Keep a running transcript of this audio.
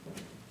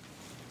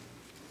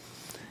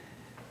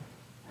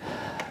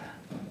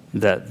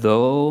that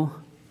though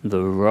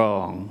the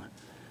wrong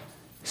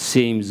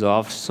seems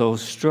oft so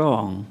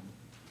strong,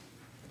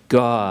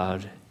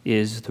 God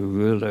is the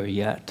ruler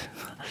yet.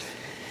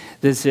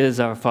 This is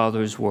our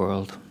Father's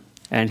world,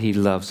 and He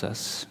loves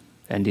us,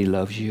 and He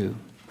loves you.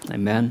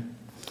 Amen.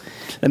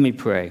 Let me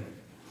pray.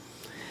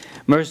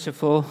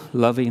 Merciful,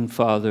 loving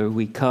Father,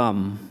 we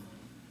come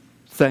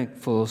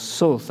thankful,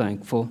 so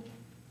thankful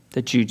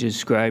that you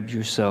described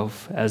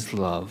yourself as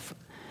love.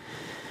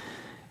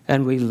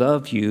 And we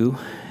love you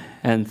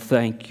and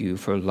thank you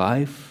for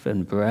life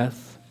and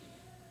breath,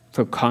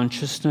 for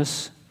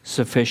consciousness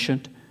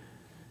sufficient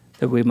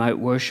that we might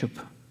worship,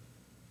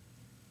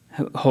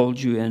 hold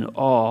you in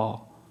awe,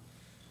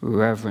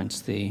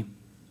 reverence thee.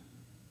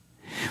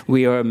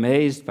 We are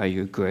amazed by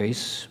your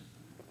grace.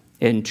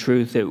 In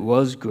truth, it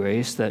was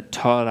grace that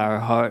taught our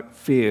heart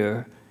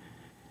fear,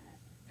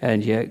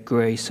 and yet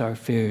grace our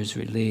fears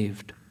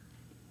relieved.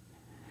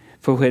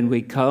 For when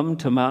we come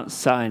to Mount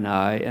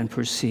Sinai and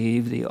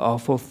perceive the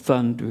awful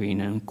thundering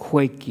and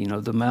quaking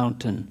of the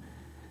mountain,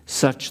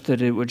 such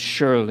that it would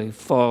surely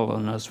fall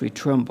on us, we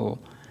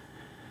tremble.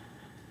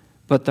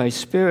 But thy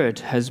Spirit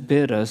has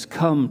bid us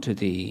come to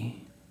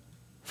thee,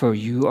 for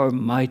you are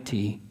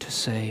mighty to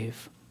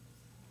save.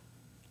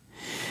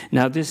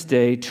 Now this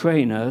day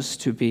train us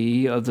to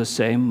be of the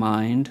same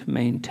mind,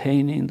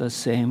 maintaining the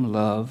same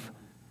love,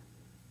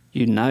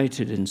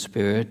 united in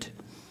spirit,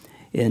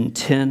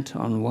 intent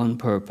on one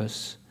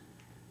purpose.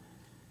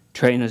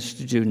 Train us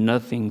to do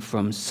nothing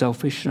from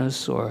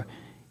selfishness or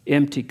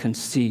empty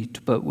conceit,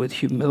 but with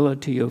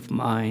humility of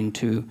mind,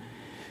 to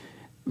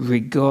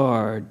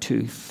regard,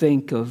 to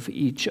think of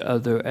each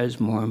other as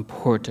more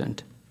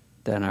important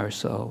than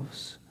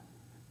ourselves.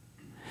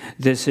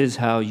 This is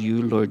how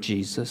you, Lord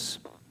Jesus,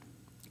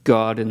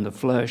 God in the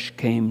flesh,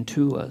 came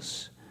to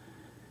us.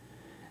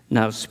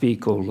 Now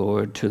speak, O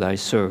Lord, to thy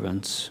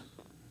servants,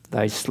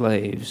 thy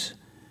slaves,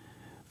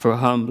 for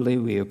humbly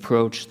we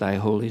approach thy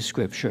holy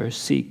scripture,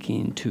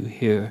 seeking to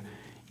hear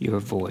your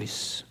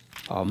voice.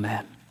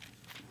 Amen.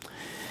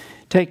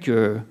 Take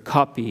your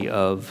copy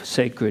of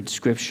sacred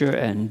scripture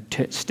and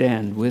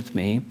stand with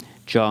me.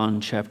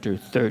 John chapter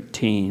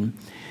 13.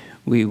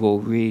 We will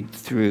read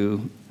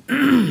through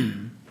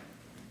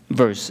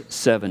verse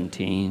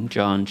 17.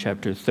 John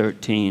chapter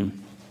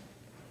 13,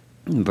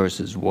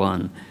 verses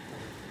 1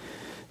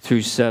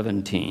 through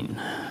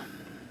 17.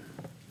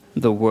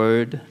 The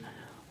word,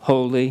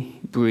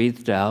 holy,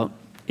 breathed out,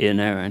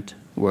 inerrant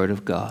word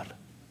of God.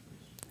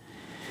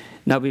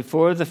 Now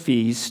before the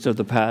feast of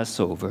the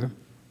Passover,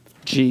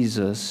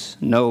 Jesus,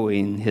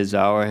 knowing his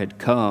hour had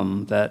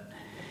come that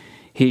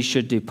he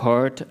should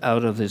depart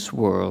out of this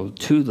world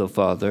to the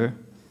Father,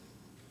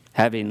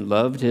 having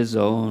loved his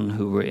own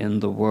who were in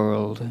the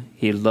world,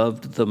 he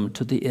loved them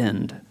to the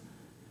end.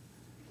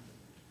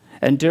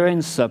 And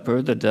during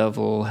supper, the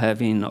devil,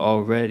 having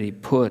already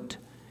put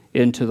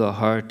into the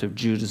heart of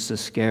Judas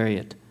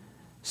Iscariot,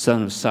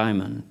 son of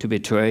Simon, to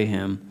betray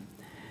him,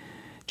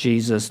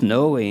 Jesus,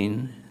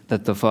 knowing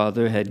that the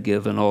Father had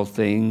given all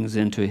things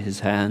into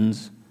his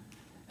hands,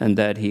 and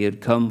that he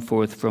had come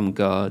forth from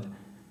God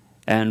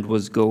and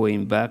was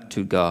going back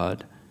to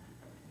God,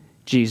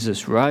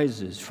 Jesus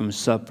rises from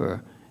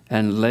supper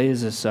and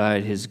lays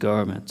aside his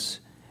garments,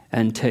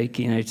 and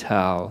taking a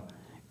towel,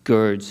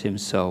 girds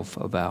himself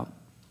about.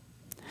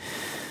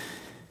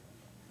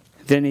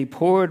 Then he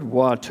poured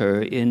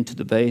water into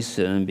the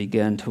basin and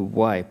began to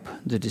wipe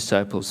the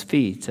disciples'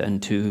 feet,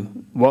 and to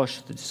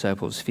wash the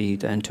disciples'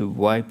 feet, and to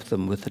wipe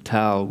them with the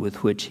towel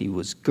with which he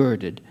was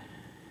girded.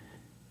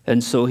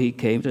 And so he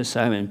came to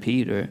Simon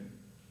Peter,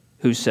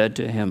 who said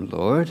to him,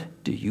 Lord,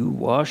 do you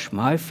wash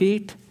my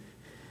feet?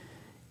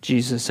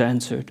 Jesus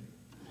answered,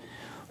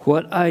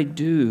 what I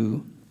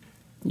do,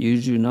 you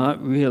do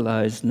not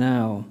realize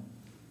now,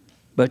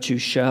 but you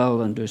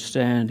shall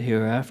understand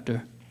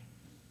hereafter.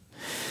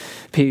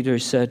 Peter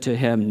said to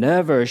him,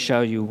 never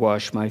shall you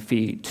wash my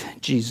feet.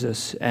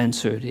 Jesus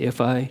answered, if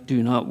I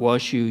do not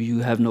wash you, you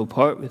have no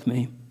part with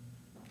me.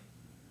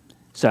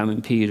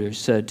 Simon Peter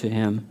said to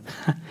him,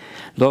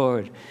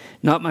 Lord,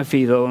 not my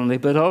feet only,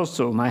 but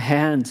also my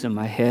hands and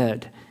my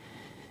head.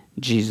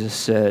 Jesus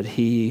said,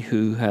 he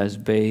who has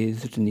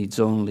bathed needs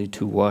only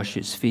to wash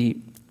his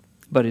feet,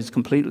 but is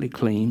completely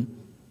clean,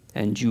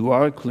 and you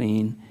are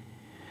clean,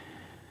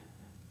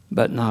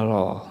 but not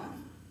all.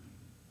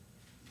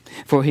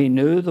 For he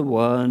knew the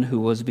one who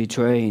was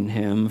betraying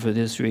him. For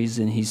this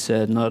reason he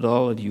said, not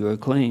all of you are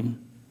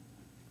clean.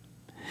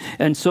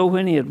 And so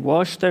when he had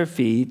washed their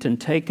feet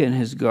and taken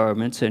his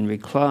garments and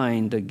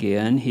reclined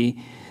again,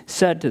 he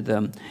said to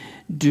them,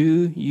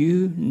 do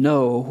you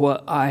know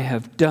what I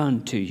have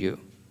done to you?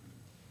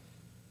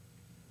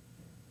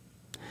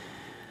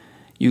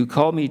 You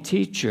call me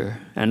teacher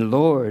and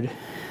Lord,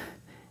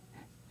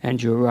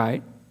 and you're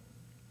right,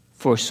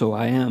 for so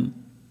I am.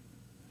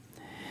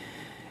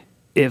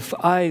 If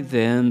I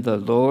then, the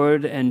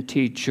Lord and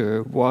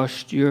teacher,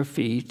 washed your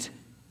feet,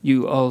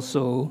 you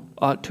also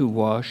ought to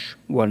wash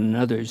one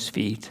another's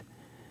feet.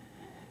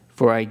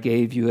 For I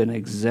gave you an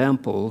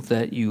example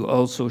that you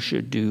also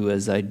should do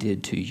as I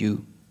did to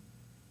you.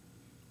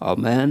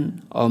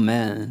 Amen,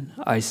 amen,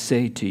 I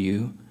say to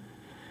you,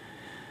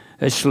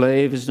 a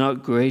slave is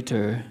not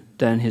greater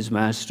than his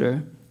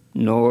master,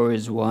 nor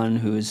is one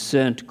who is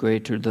sent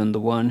greater than the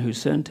one who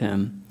sent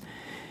him.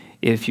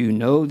 If you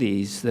know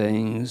these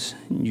things,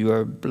 you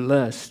are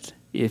blessed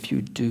if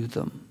you do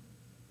them.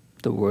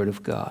 The word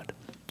of God.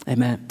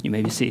 Amen. You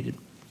may be seated.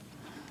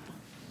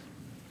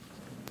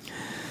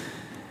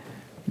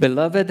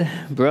 Beloved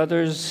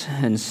brothers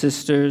and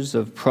sisters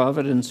of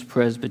Providence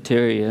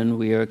Presbyterian,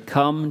 we are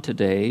come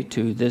today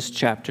to this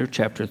chapter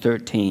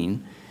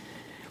 13,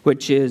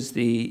 which is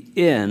the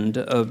end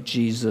of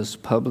Jesus'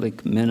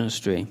 public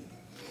ministry.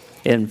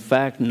 In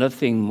fact,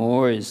 nothing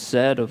more is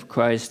said of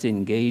Christ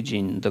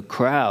engaging the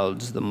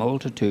crowds, the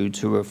multitudes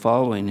who were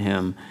following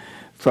him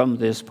from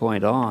this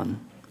point on.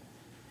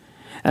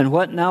 And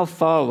what now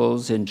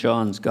follows in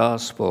John's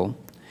Gospel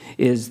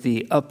is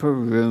the upper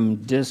room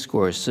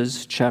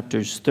discourses,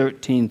 chapters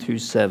 13 through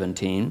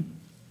 17,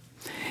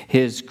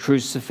 his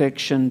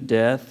crucifixion,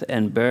 death,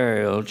 and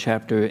burial,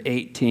 chapter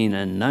 18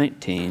 and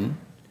 19,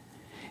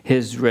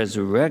 his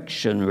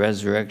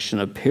resurrection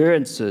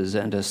appearances,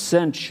 and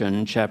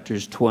ascension,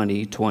 chapters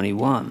 20,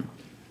 21.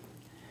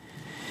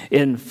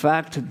 In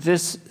fact,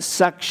 this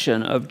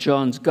section of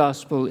John's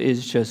Gospel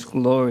is just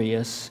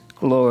glorious.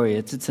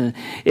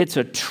 It's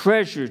a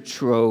treasure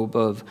trove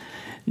of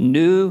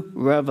new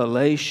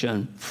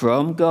revelation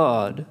from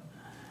God.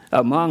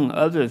 Among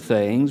other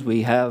things,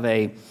 we have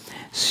a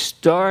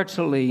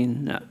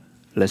startling,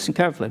 listen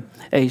carefully,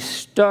 a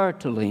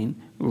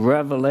startling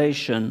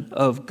revelation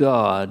of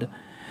God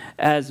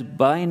as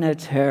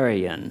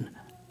binitarian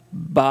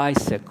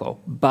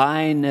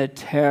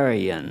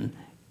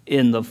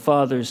in the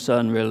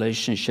Father-Son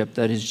relationship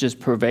that is just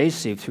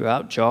pervasive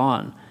throughout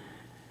John.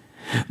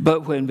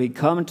 But when we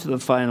come to the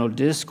final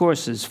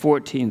discourses,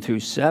 14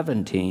 through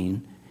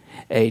 17,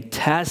 a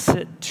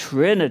tacit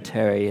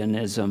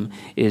Trinitarianism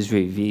is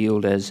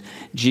revealed as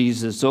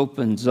Jesus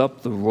opens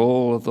up the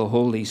role of the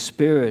Holy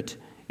Spirit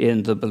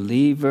in the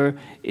believer,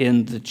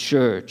 in the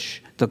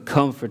church, the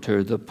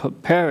Comforter, the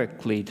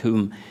Paraclete,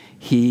 whom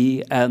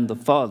he and the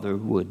Father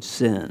would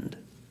send.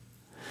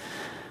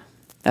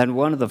 And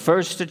one of the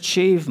first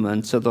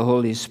achievements of the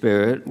Holy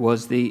Spirit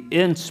was the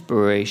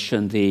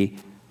inspiration, the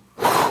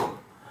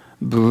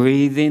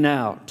breathing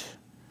out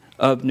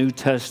of New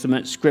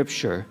Testament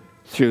Scripture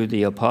through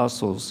the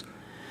apostles,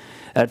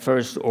 at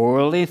first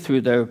orally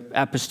through their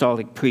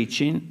apostolic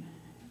preaching,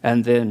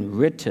 and then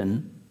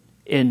written,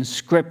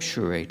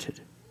 inscripturated.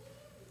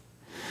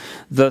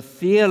 The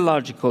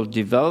theological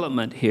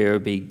development here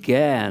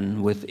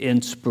began with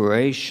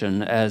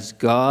inspiration as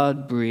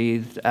God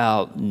breathed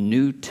out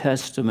New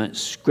Testament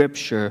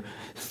Scripture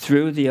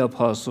through the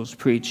apostles'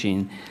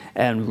 preaching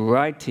and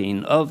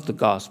writing of the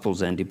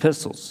Gospels and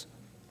epistles.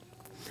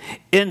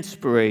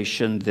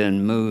 Inspiration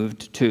then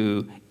moved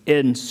to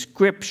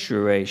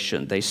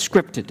inscripturation. They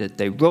scripted it.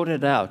 They wrote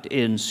it out.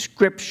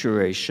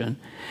 Inscripturation,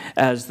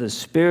 as the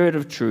Spirit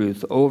of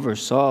truth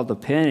oversaw the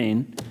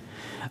penning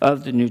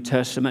of the New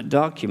Testament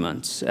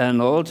documents,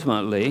 and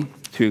ultimately,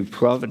 through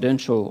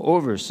providential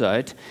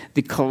oversight,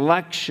 the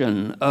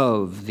collection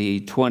of the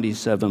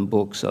 27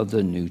 books of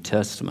the New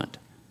Testament.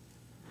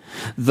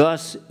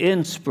 Thus,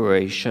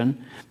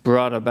 inspiration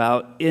brought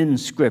about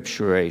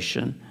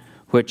inscripturation,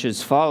 which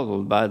is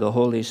followed by the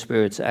Holy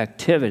Spirit's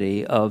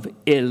activity of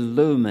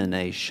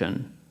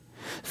illumination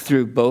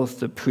through both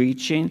the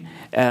preaching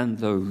and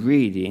the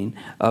reading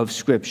of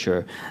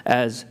Scripture,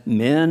 as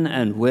men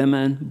and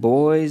women,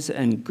 boys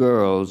and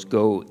girls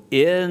go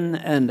in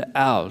and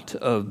out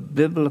of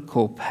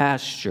biblical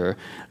pasture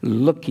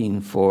listening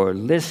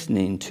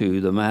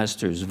to the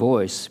Master's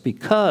voice,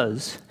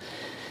 because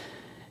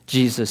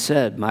Jesus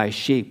said, "My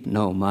sheep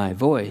know my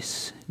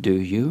voice. Do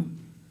you?"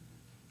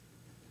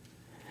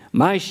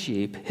 My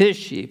sheep, his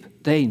sheep,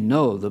 they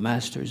know the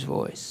Master's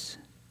voice.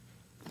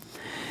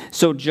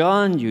 So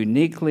John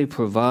uniquely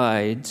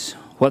provides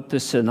what the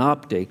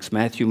synoptics,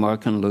 Matthew,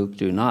 Mark, and Luke,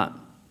 do not.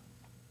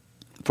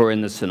 For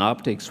in the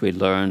synoptics we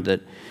learned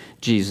that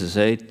Jesus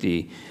ate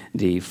the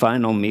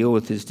final meal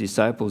with his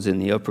disciples in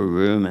the upper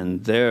room,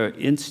 and there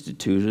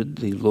instituted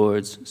the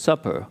Lord's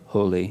Supper,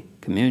 Holy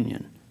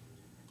Communion.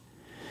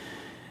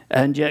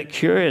 And yet,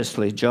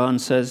 curiously, John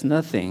says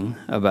nothing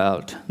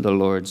about the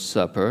Lord's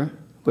Supper,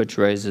 which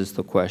raises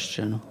the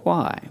question,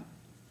 why?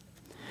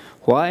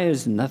 Why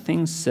is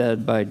nothing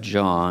said by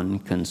John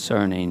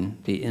concerning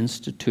the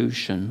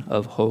institution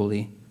of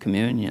Holy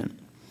Communion?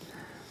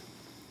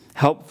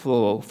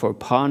 Helpful for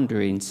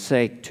pondering's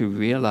sake to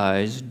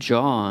realize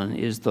John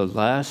is the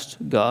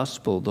last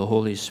gospel the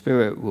Holy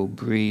Spirit will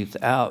breathe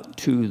out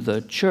to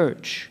the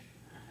church.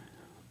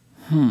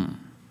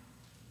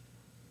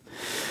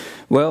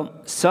 Well,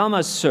 some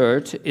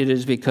assert it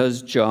is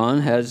because John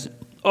has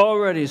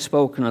already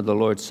spoken of the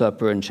Lord's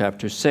Supper in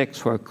chapter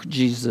 6, where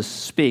Jesus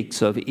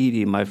speaks of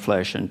eating my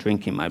flesh and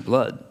drinking my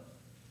blood.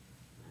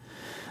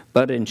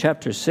 But in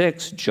chapter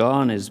 6,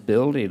 John is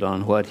building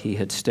on what he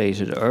had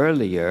stated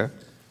earlier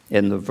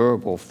in the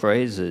verbal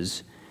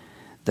phrases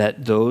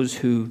that those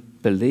who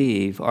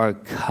believe are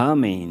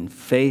coming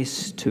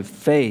face to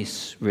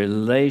face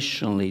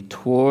relationally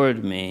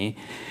toward me.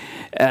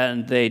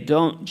 And they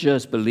don't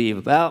just believe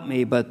about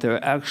me, but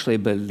they're actually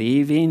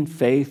believing,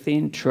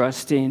 faithing,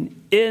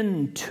 trusting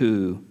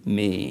into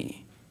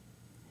me.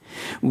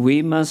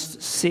 We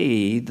must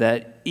see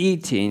that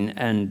eating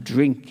and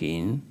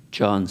drinking,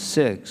 John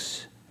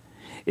 6,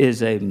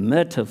 is a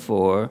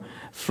metaphor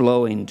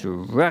flowing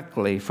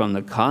directly from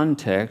the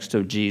context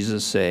of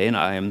Jesus saying,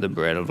 I am the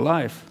bread of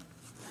life,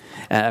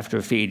 after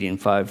feeding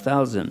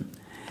 5,000.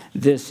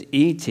 This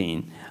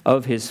eating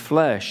of his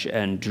flesh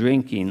and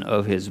drinking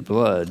of his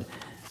blood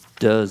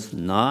does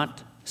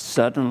not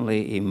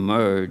suddenly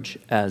emerge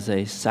as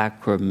a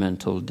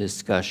sacramental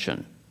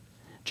discussion.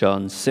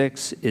 John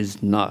 6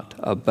 is not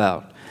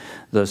about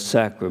the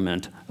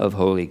sacrament of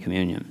Holy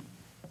Communion.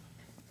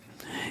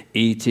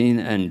 Eating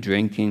and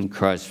drinking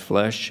Christ's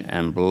flesh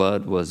and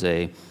blood was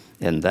in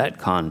that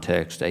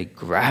context, a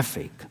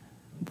graphic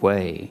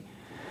way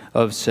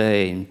of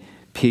saying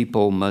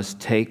people must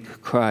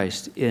take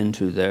Christ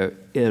into their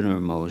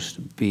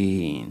innermost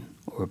being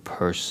or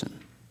person.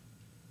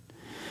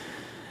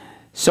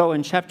 So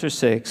in chapter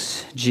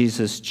 6,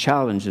 Jesus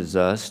challenges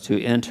us to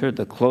enter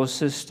the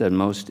closest and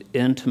most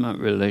intimate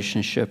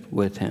relationship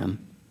with him.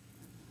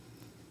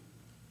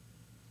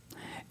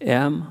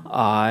 Am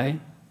I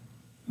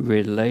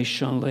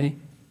relationally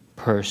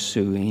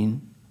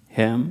pursuing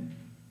him?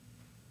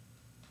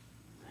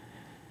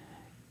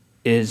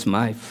 Is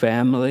my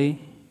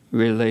family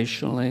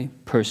relationally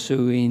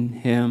pursuing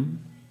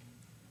him?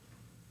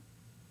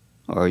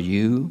 Are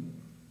you?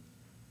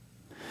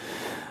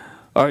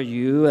 Are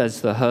you, as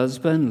the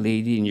husband,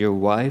 leading your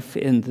wife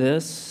in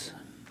this?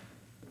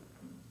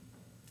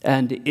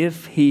 And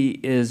if he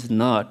is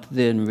not,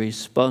 then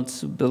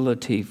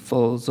responsibility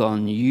falls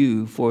on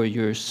you for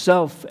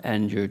yourself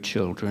and your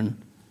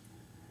children.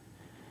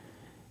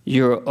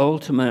 Your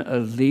ultimate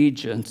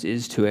allegiance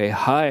is to a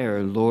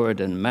higher Lord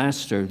and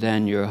Master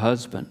than your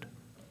husband.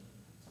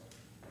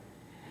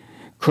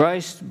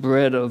 Christ's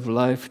bread of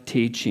life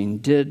teaching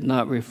did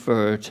not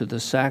refer to the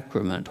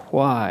sacrament.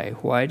 Why?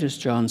 Why does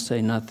John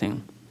say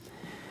nothing?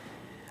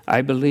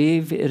 I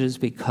believe it is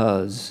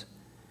because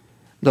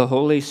the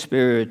Holy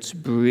Spirit's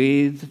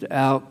breathed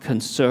out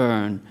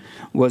concern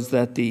was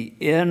that the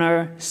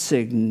inner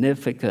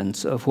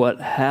significance of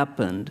what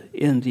happened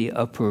in the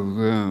upper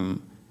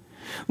room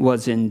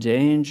was in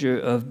danger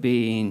of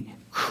being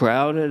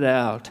crowded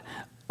out,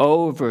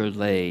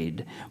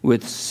 overlaid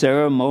with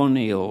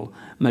ceremonial,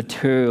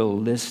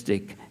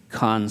 materialistic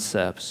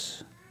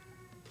concepts.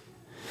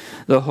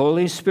 The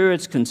Holy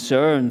Spirit's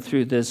concern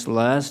through this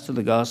last of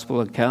the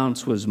gospel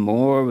accounts was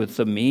more with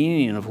the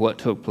meaning of what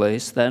took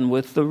place than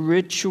with the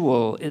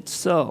ritual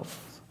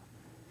itself.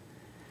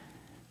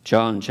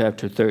 John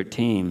chapter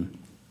 13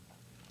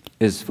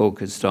 is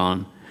focused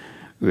on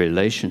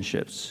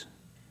relationships,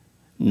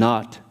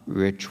 not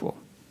ritual.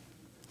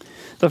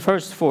 The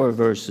first 4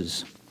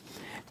 verses,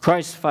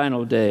 Christ's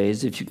final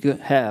days, if you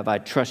have, I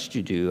trust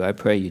you do, I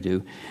pray you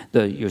do,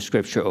 your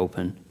scripture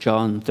open,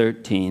 John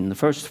 13, the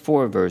first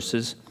 4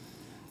 verses,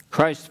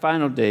 Christ's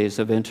final days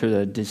have entered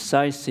a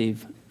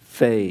decisive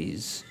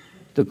phase.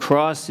 The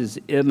cross is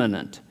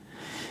imminent.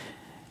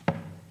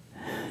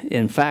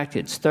 In fact,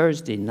 it's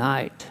Thursday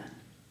night.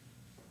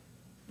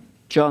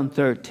 John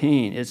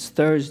 13, it's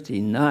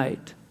Thursday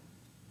night.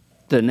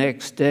 The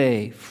next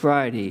day,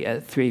 Friday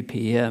at 3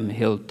 p.m.,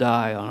 he'll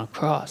die on a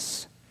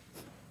cross.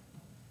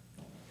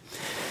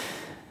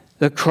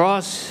 The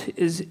cross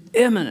is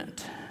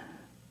imminent.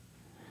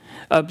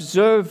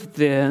 Observe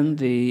then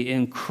the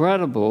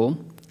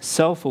incredible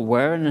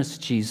self-awareness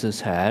Jesus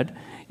had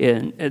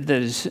that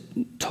is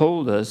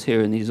told us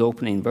here in these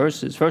opening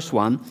verses. First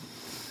one,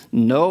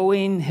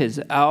 knowing his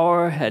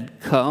hour had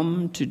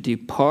come to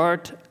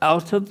depart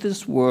out of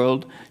this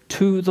world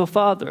to the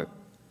Father.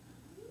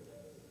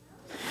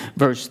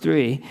 Verse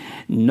 3,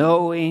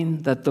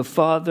 knowing that the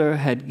Father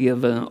had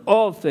given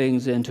all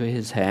things into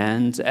his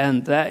hands,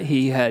 and that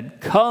he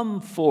had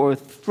come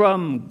forth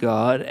from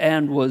God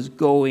and was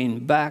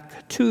going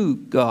back to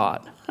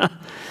God.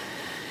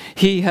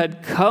 He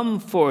had come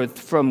forth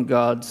from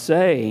God,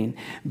 saying,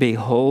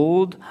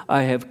 behold,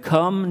 I have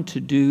come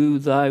to do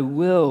thy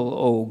will,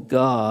 O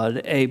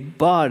God. A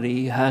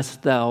body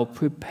hast thou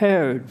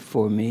prepared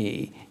for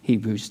me.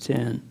 Hebrews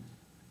 10.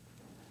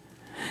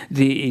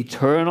 The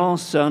eternal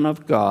Son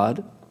of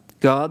God,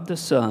 God the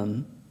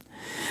Son,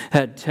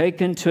 had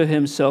taken to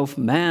himself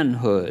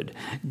manhood.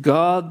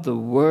 God the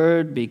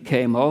Word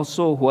became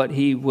also what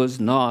he was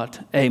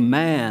not, a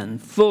man,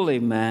 fully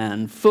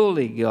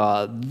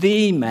God,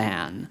 the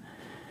man.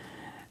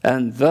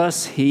 And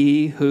thus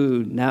he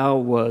who now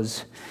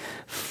was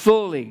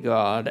fully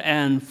God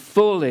and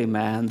fully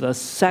man, the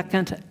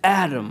second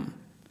Adam,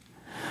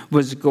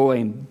 was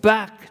going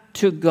back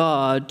to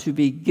God to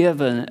be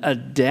given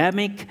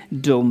Adamic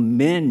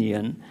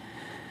dominion,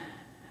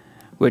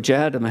 which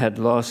Adam had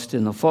lost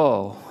in the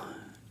fall.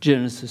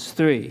 Genesis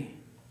 3.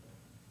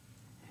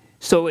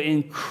 So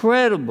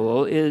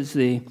incredible is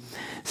the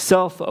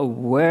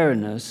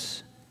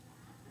self-awareness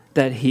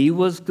that he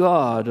was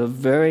God, a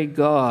very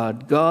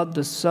God, God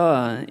the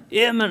Son,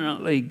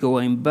 imminently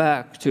going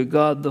back to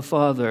God the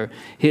Father.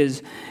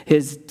 His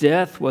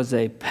death was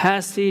a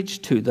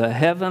passage to the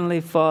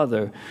Heavenly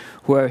Father,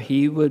 where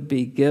he would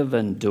be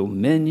given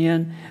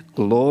dominion,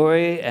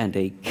 glory, and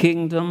a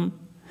kingdom,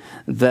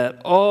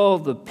 that all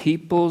the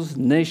peoples,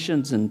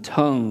 nations, and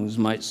tongues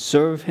might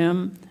serve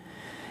him,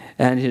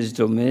 and his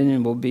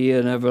dominion will be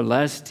an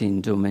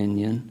everlasting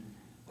dominion,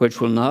 which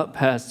will not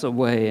pass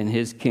away, and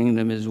his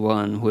kingdom is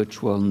one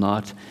which will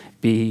not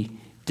be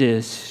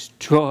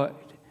destroyed.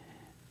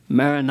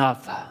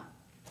 Maranatha.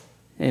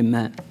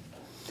 Amen.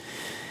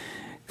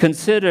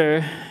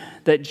 Consider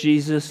that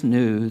Jesus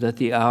knew that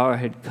the hour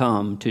had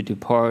come to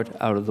depart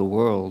out of the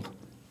world.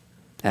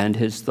 And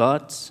his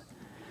thoughts?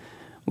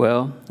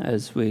 Well,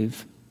 as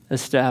we've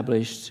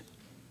established,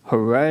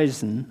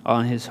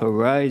 on his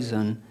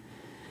horizon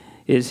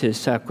is his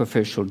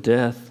sacrificial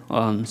death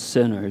on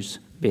sinners'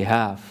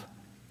 behalf.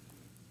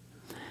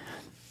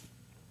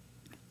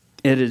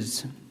 It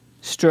is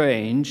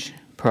strange,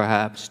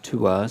 perhaps,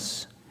 to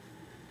us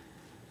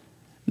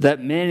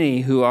that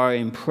many who are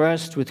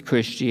impressed with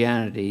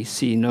Christianity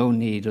see no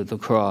need of the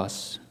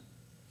cross.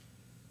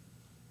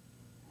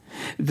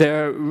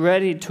 They're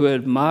ready to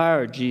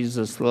admire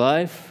Jesus'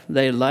 life.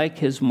 They like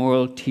his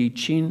moral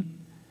teaching.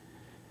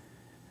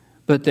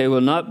 But they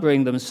will not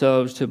bring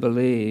themselves to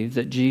believe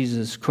that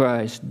Jesus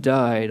Christ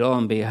died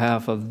on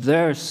behalf of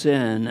their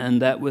sin,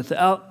 and that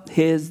without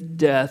his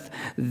death,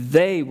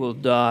 they will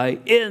die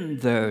in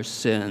their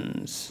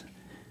sins.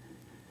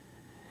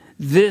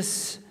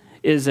 This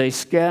is a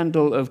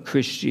scandal of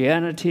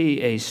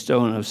Christianity, a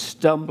stone of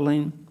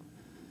stumbling,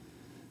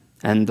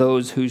 and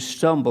those who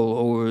stumble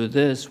over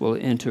this will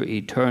enter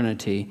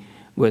eternity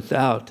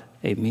without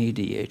a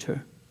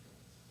mediator,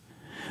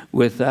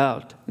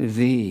 without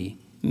the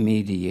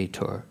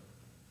mediator.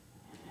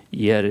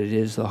 Yet it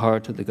is the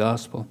heart of the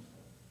gospel.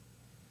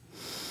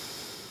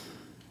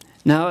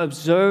 Now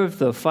observe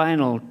the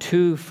final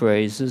two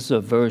phrases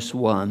of verse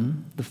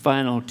 1. The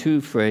final two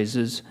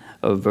phrases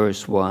of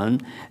verse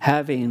 1.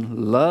 Having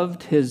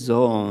loved his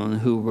own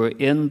who were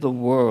in the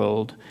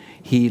world,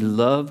 he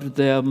loved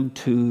them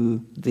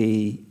to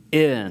the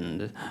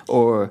end,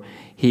 or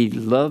he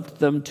loved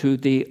them to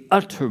the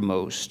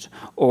uttermost,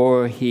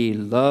 or he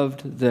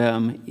loved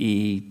them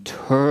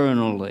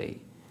eternally.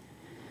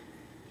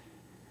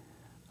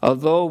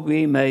 Although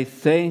we may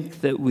think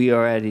that we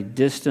are at a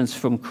distance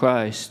from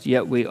Christ,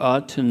 yet we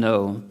ought to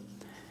know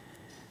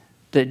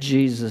that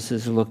Jesus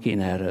is looking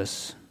at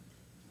us.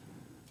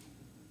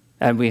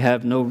 And we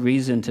have no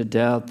reason to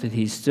doubt that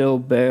he still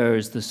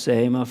bears the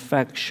same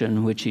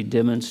affection which he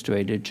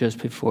demonstrated just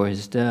before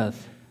his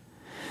death.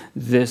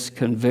 This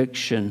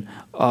conviction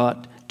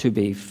ought to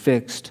be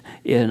fixed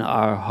in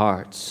our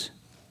hearts.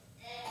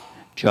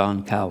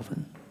 John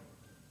Calvin.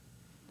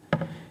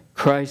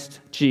 Christ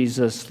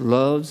Jesus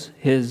loves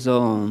his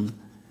own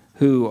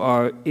who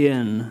are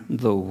in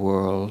the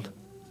world,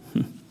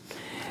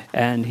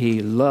 and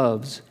he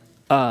loves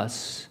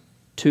us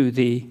to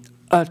the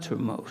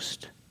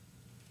uttermost,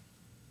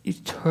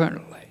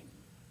 eternally.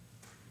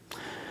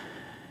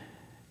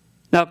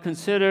 Now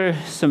consider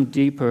some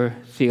deeper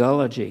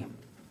theology.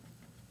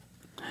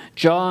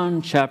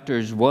 John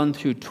chapters 1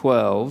 through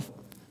 12,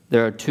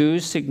 there are two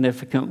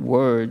significant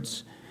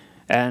words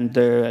and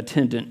their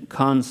attendant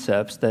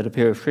concepts that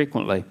appear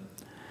frequently.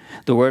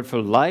 The word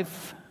for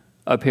life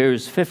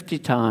appears 50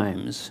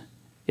 times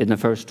in the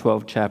first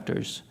 12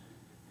 chapters.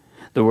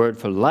 The word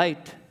for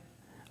light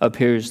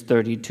appears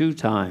 32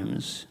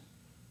 times.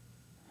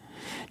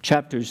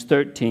 Chapters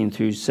 13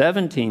 through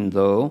 17,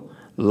 though,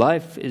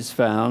 life is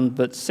found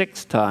but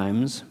 6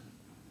 times,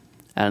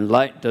 and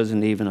light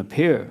doesn't even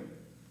appear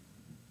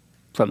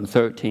from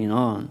 13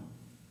 on.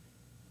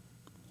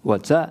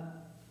 What's that?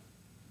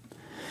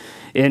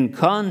 In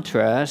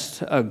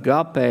contrast,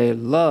 agape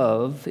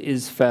love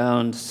is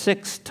found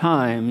 6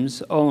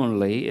 times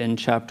only in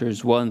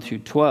chapters 1 through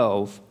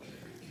 12.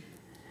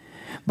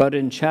 But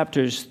in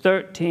chapters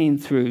 13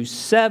 through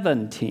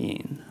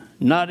 17,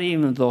 not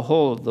even the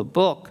whole of the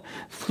book,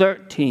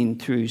 13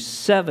 through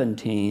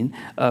 17,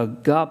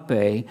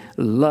 agape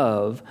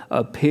love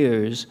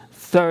appears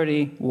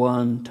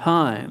 31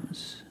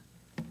 times.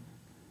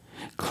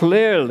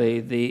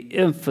 Clearly, the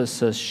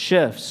emphasis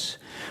shifts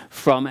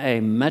from a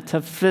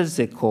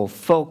metaphysical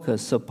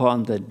focus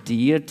upon the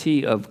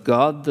deity of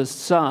God the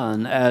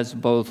Son as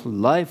both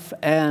life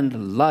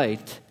and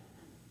light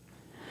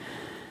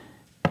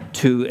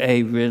to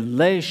a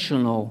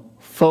relational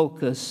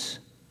focus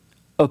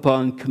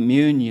upon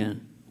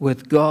communion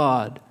with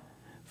God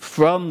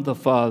from the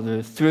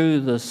Father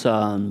through the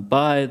Son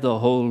by the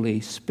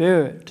Holy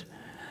Spirit.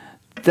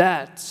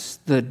 That's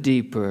the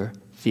deeper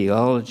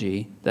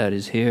theology that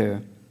is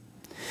here.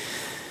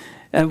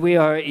 And we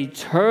are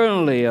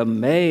eternally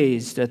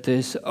amazed at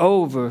this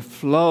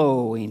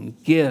overflowing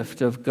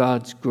gift of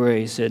God's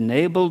grace,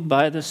 enabled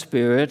by the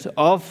Spirit,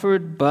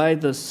 offered by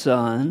the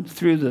Son,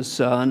 through the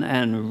Son,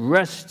 and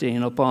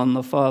resting upon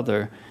the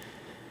Father.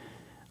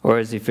 Or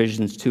as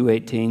Ephesians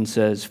 2:18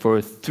 says,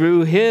 for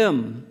through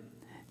him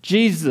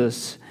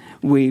Jesus,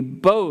 we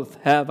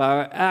both have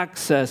our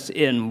access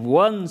in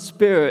one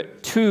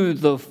Spirit to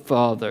the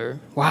Father.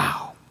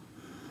 Wow.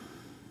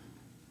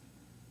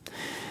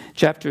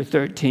 Chapter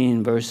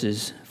 13,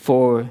 verses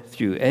 4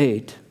 through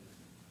 8.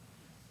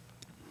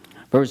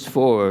 Verse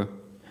 4,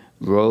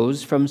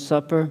 rose from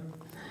supper.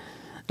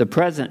 The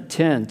present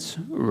tense,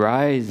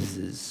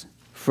 rises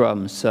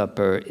from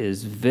supper,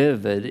 is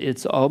vivid.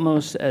 It's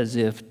almost as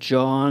if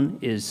John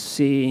is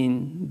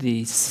seeing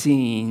the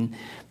scene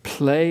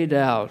played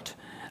out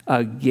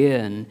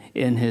again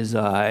in his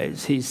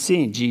eyes. He's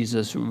seeing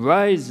Jesus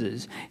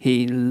rises.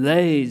 He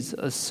lays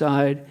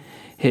aside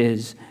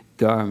his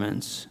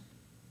garments.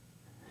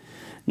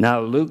 Now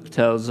Luke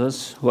tells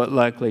us what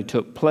likely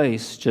took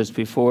place just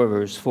before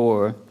verse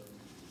 4.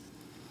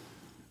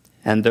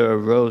 And there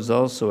arose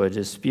also a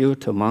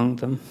dispute among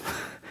them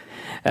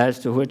as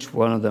to which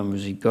one of them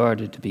was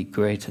regarded to be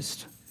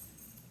greatest.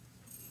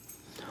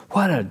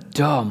 What a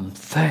dumb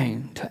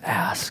thing to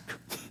ask.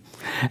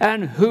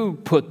 And who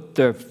put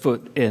their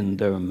foot in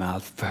their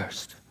mouth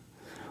first?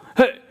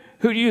 Hey,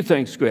 who do you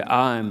think's great?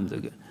 I'm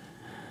the...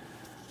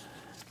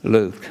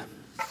 Luke.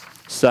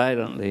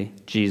 Silently,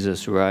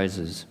 Jesus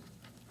rises,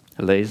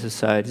 lays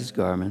aside his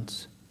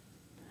garments,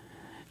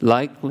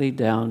 likely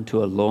down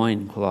to a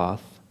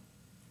loincloth,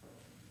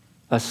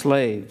 a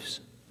slave's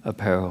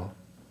apparel,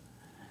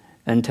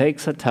 and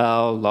takes a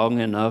towel long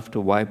enough to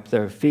wipe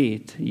their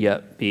feet,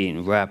 yet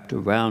being wrapped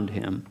around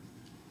him.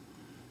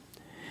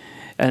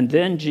 And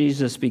then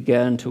Jesus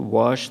began to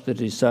wash the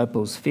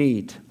disciples'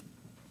 feet,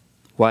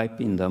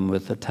 wiping them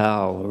with a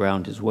towel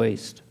around his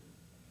waist.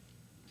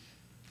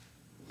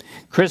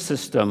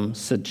 Chrysostom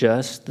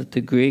suggests that the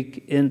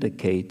Greek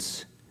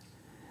indicates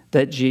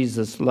that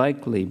Jesus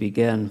likely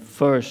began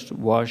first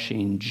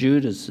washing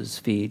Judas's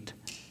feet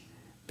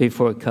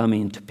before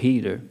coming to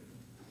Peter.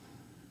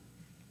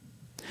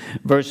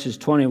 Verses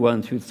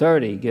 21 through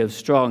 30 give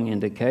strong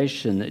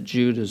indication that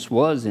Judas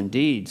was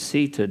indeed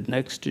seated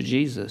next to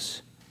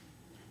Jesus.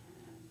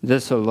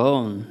 This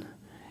alone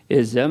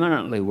is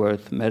eminently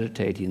worth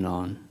meditating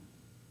on.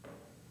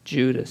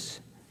 Judas.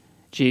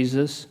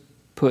 Jesus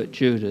put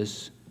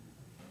Judas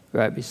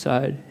right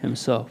beside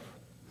himself.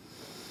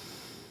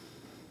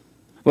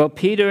 Well,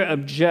 Peter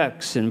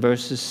objects in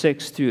verses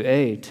 6 through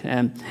 8,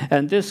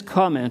 and this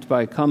comment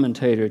by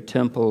commentator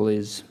Temple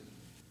is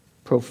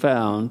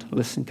profound.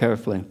 Listen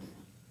carefully.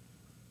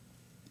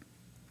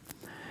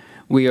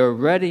 We are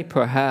ready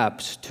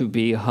perhaps to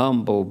be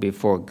humble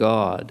before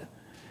God,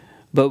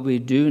 but we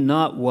do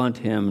not want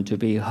him to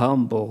be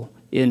humble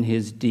in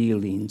his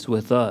dealings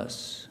with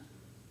us.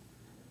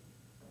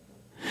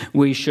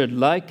 We should,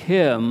 like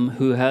him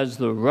who has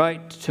the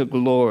right to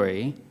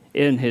glory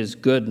in his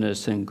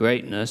goodness and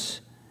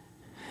greatness,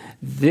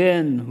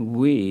 then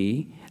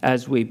we,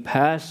 as we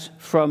pass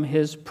from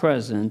his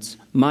presence,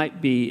 might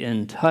be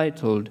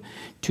entitled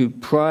to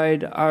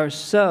pride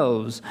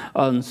ourselves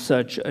on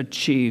such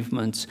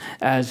achievements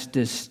as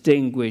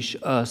distinguish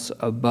us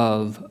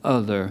above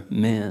other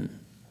men.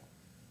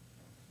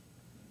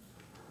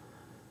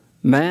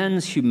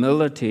 Man's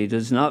humility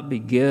does not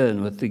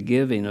begin with the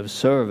giving of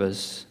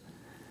service.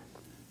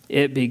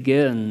 It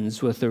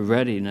begins with the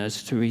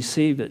readiness to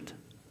receive it.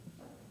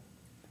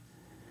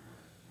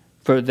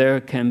 For there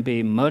can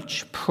be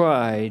much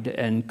pride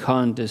and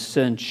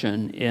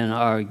condescension in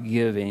our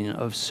giving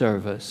of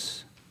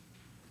service.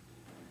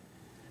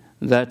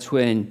 That's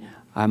when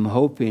I'm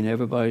hoping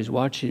everybody's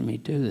watching me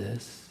do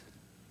this.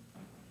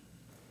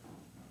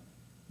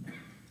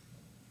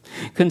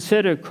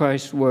 Consider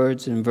Christ's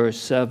words in verse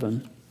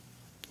 7.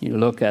 You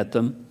look at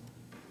them.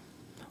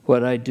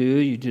 What I do,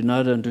 you do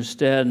not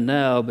understand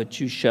now, but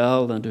you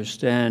shall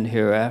understand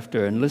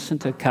hereafter. And listen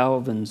to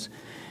Calvin's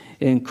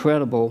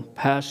incredible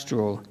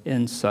pastoral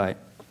insight.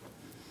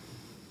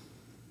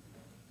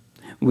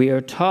 We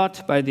are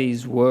taught by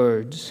these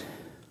words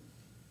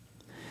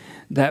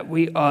that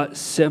we ought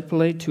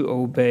simply to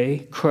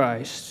obey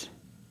Christ,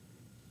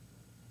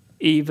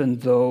 even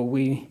though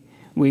we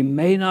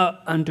may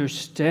not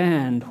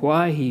understand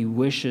why he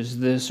wishes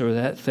this or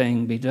that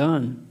thing be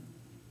done.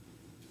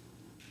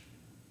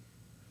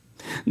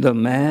 The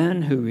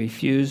man who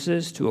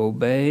refuses to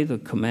obey the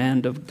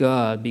command of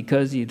God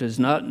because he does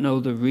not know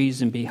the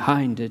reason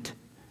behind it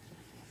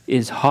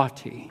is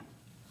haughty.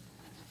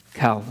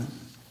 Calvin.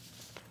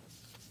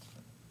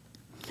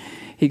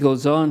 He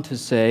goes on to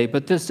say,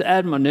 but this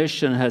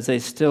admonition has a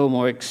still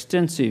more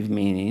extensive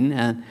meaning,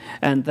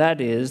 and that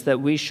is that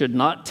we should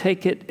not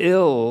take it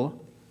ill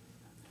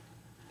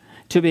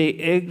to be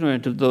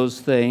ignorant of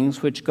those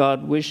things which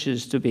God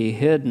wishes to be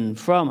hidden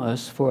from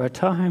us for a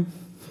time.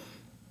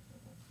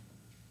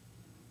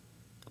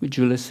 Would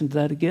you listen to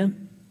that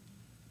again?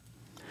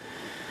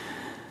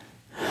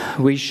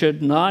 We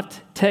should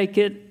not take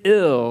it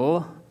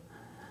ill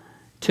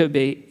to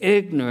be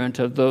ignorant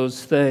of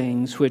those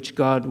things which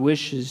God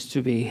wishes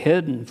to be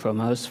hidden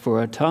from us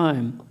for a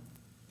time.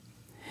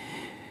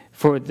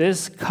 For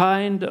this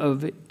kind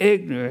of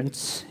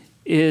ignorance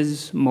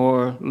is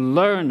more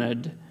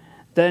learned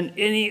than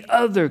any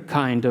other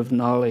kind of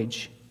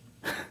knowledge,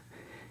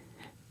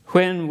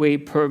 when we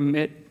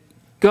permit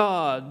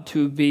God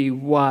to be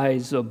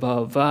wise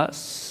above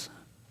us.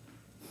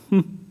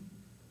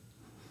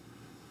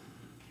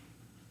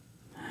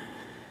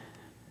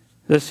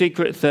 The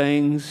secret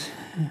things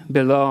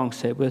belong,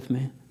 say it with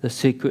me, the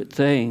secret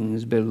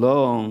things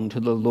belong to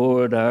the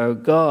Lord our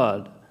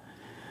God,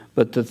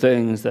 but the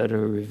things that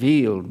are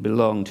revealed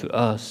belong to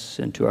us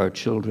and to our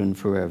children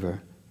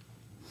forever.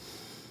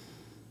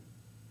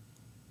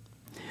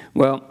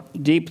 Well,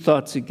 deep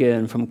thoughts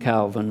again from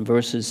Calvin,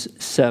 verses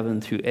 7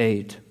 through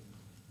 8.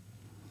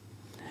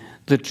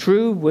 The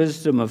true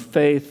wisdom of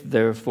faith,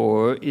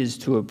 therefore, is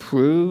to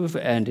approve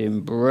and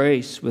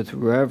embrace with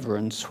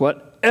reverence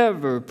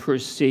whatever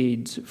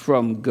proceeds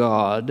from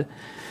God,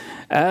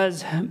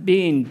 as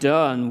being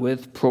done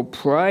with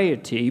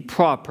propriety,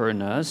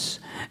 properness,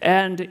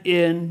 and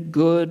in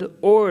good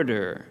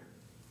order.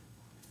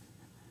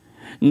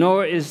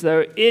 Nor is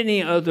there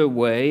any other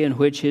way in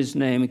which his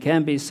name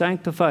can be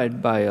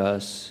sanctified by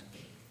us.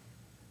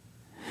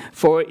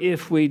 For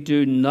if we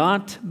do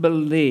not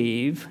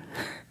believe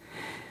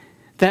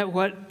that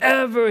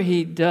whatever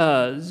he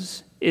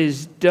does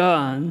is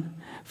done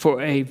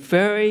for a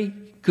very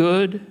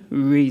good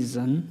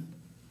reason,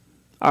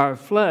 our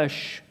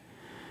flesh,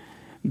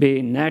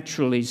 being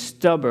naturally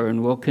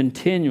stubborn, will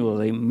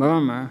continually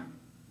murmur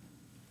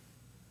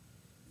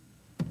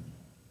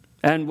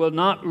and will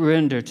not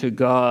render to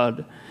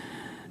God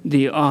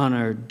the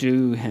honor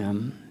due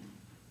him.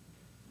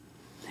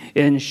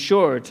 In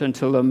short,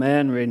 until a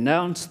man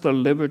renounce the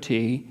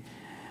liberty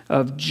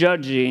of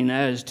judging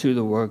as to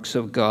the works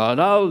of God,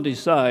 I'll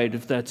decide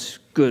if that's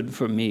good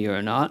for me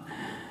or not.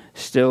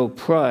 Still,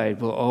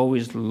 pride will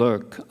always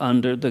lurk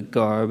under the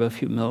garb of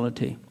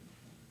humility.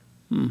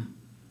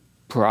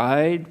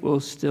 Pride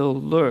will still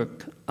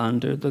lurk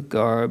under the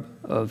garb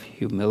of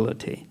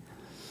humility.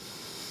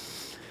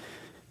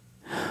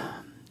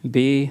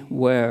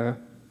 Beware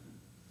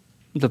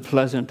the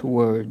pleasant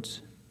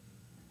words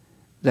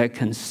that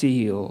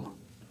conceal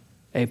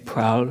a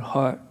proud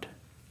heart.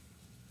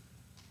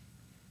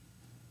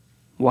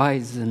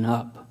 Wisen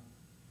up.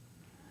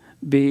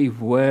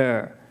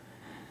 Beware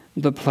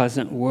the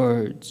pleasant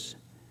words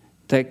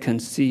that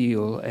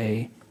conceal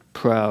a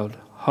proud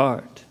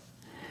heart.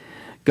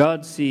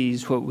 God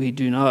sees what we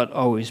do not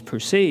always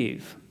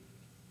perceive,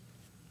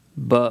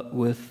 but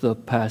with the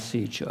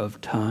passage of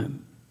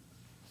time.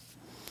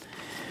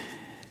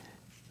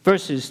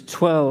 Verses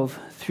 12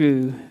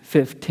 through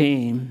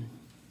 15,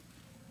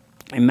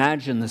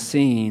 imagine the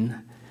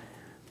scene.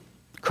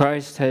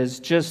 Christ has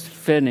just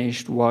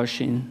finished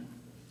washing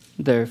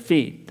their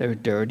feet. They're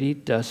dirty,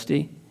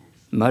 dusty,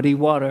 muddy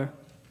water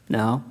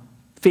now,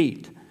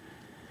 feet.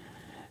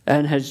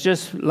 And has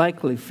just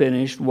likely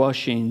finished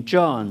washing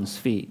John's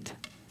feet,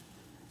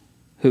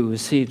 who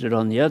was seated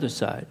on the other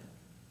side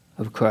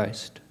of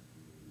Christ.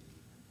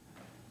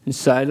 And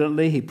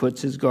silently he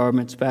puts his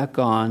garments back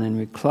on and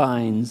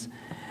reclines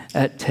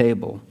at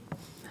table.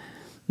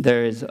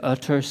 There is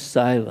utter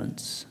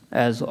silence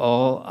as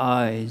all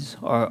eyes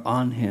are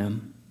on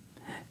him.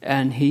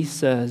 And he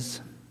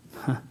says,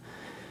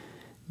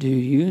 "Do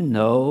you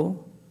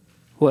know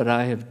what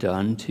I have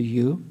done to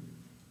you?"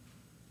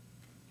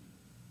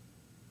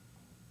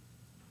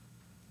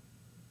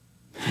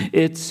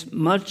 It's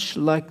much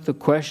like the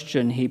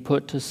question he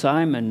put to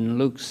Simon in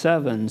Luke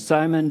 7.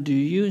 Simon, do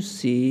you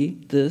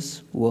see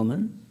this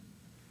woman?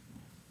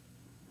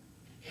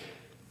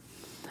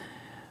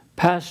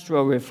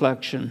 Pastoral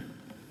reflection.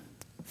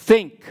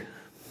 Think.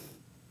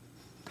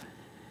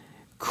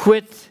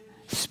 Quit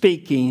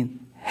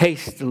speaking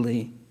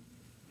hastily.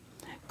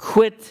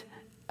 Quit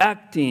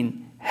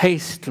acting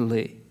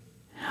hastily.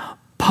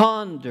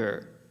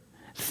 Ponder.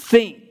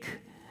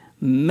 Think.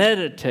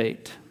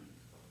 Meditate.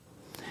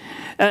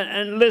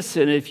 And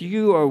listen, if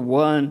you are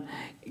one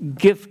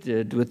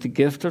gifted with the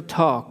gift of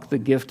talk, the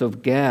gift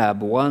of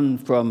gab, one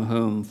from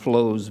whom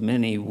flows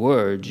many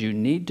words, you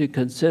need to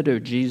consider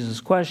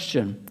Jesus'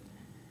 question.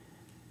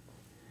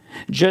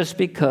 Just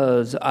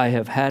because I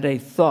have had a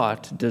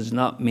thought does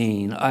not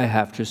mean I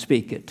have to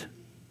speak it.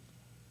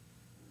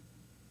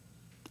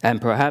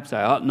 And perhaps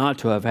I ought not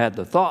to have had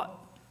the thought.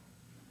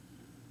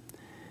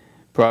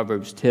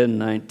 Proverbs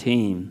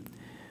 10:19,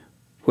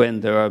 when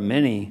there are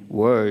many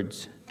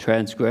words,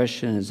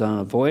 transgression is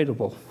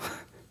unavoidable.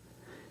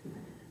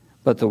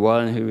 But the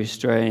one who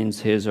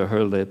restrains his or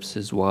her lips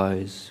is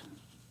wise.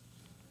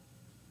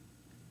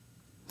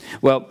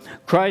 Well,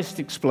 Christ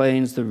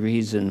explains the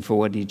reason for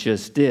what he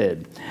just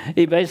did.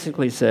 He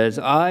basically says,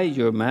 I,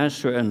 your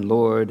master and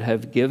Lord,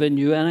 have given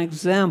you an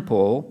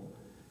example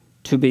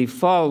to be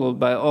followed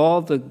by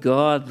all the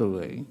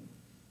godly,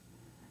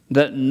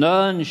 that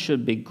none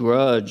should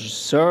begrudge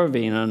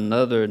serving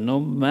another, no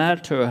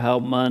matter how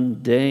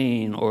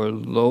mundane or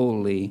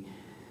lowly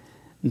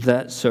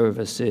that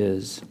service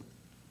is.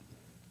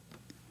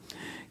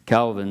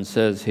 Calvin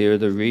says here,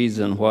 the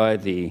reason why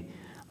the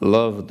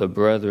love of the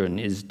brethren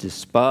is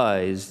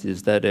despised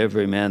is that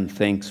every man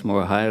thinks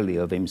more highly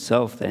of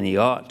himself than he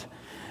ought,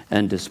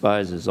 and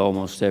despises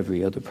almost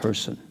every other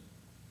person.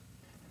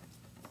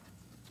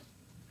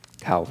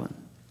 Calvin.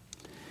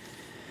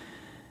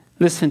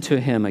 Listen to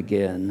him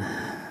again.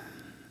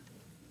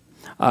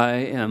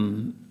 I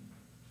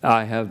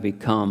have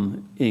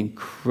become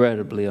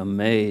incredibly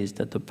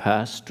amazed at the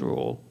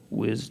pastoral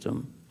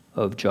wisdom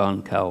of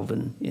John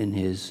Calvin in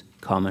his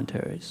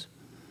commentaries.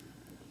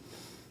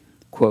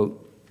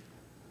 Quote,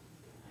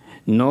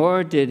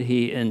 "Nor did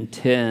he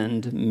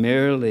intend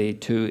merely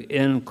to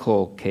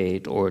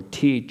inculcate or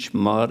teach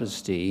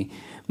modesty,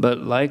 but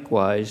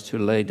likewise to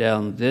lay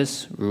down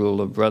this rule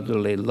of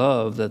brotherly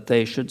love, that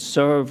they should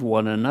serve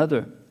one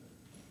another.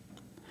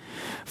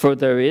 For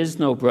there is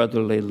no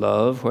brotherly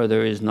love where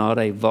there is not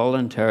a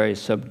voluntary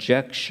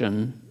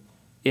subjection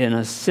in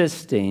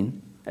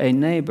assisting a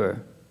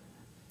neighbor.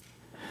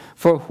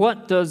 For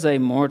what does a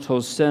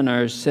mortal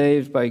sinner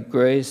saved by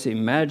grace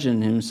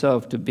imagine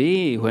himself to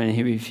be when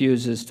he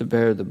refuses to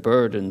bear the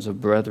burdens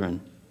of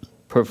brethren,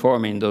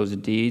 performing those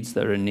deeds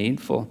that are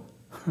needful?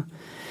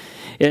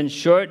 In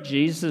short,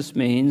 Jesus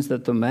means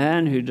that the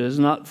man who does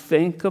not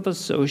think of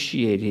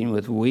associating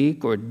with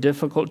weak or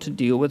difficult to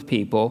deal with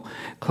people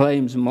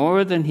claims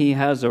more than he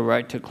has a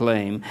right to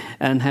claim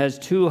and has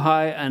too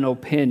high an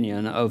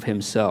opinion of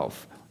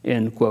himself."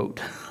 End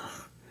quote.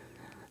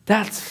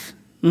 That's...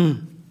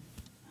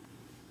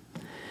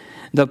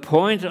 The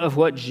point of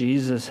what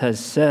Jesus has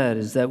said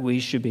is that we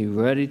should be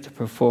ready to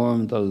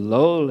perform the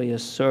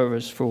lowliest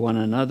service for one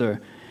another.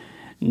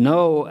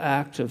 No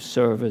act of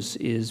service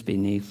is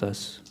beneath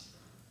us.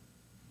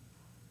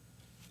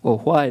 Well,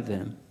 why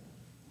then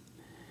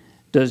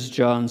does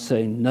John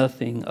say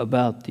nothing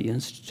about the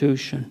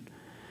institution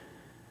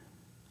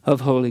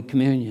of Holy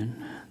Communion,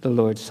 the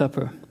Lord's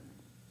Supper?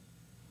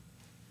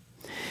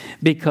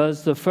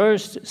 Because the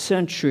first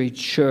century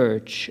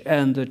church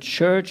and the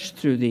church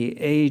through the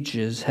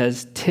ages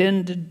has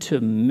tended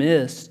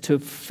to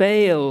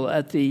fail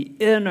at the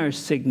inner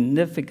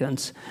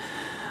significance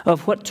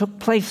of what took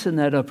place in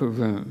that upper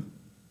room,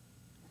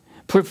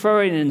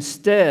 preferring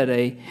instead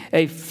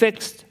a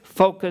fixed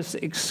focus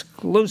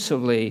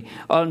exclusively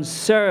on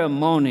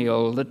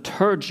ceremonial,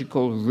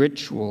 liturgical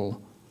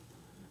ritual,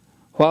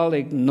 while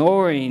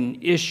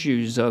ignoring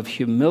issues of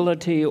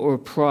humility or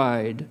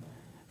pride,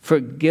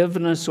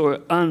 forgiveness or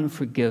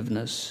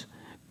unforgiveness,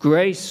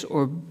 grace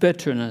or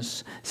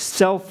bitterness,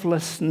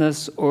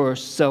 selflessness or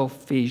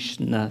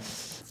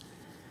selfishness.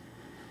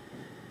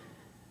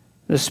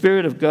 The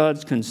Spirit of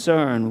God's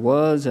concern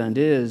was and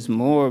is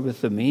more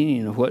with the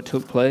meaning of what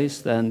took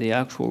place than the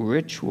actual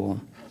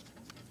ritual.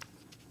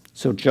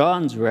 So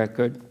John's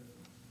record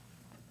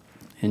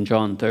in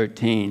John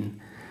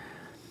 13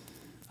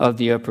 of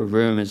the upper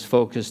room is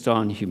focused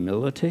on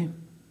humility,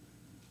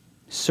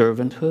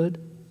 servanthood,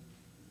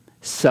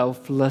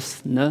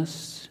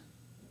 selflessness,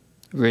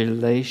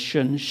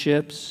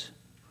 relationships,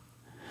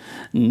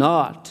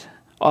 not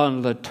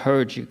on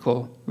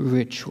liturgical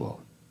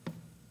ritual.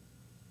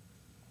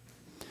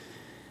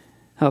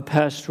 A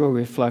pastoral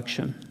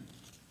reflection.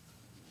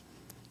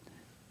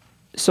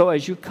 So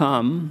as you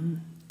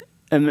come,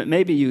 and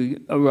maybe you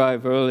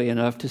arrive early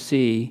enough to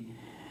see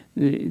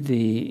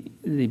the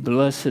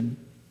blessed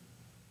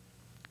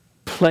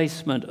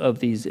placement of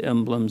these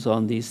emblems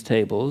on these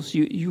tables,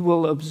 you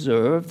will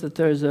observe that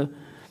there's a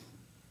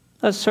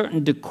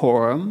certain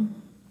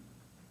decorum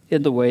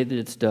in the way that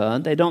it's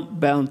done. They don't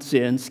bounce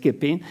in,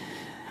 skipping,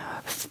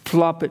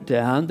 plop it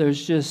down.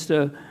 There's just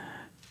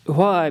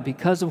why?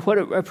 Because of what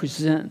it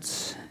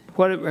represents.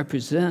 What it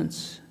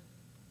represents.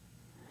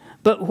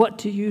 But what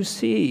do you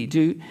see?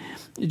 Do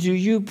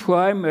you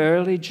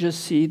primarily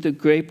just see the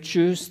grape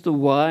juice, the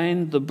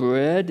wine, the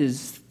bread?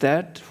 Is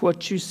that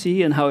what you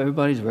see? And how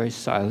everybody's very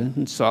silent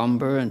and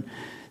somber and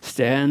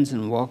stands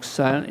and walks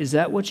silent? Is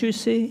that what you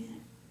see?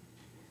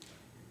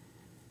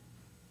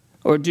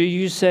 Or do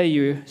you see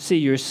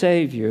your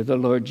Savior, the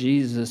Lord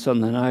Jesus,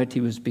 on the night he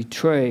was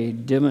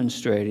betrayed,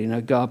 demonstrating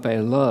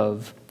agape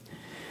love,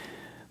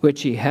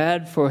 which he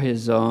had for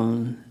his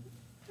own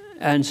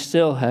and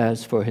still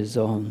has for his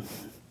own?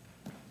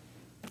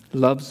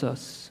 Loves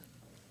us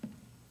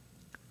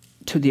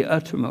to the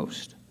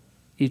uttermost,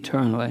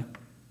 eternally.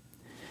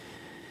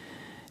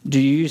 Do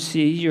you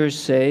see your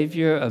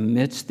Savior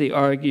amidst the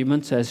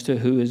arguments as to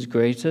who is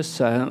greatest,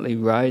 silently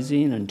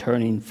rising and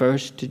turning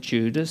first to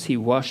Judas? He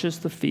washes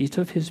the feet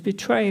of his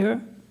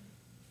betrayer,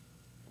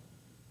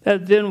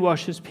 and then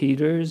washes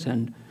Peter's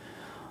and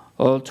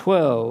all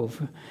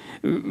 12,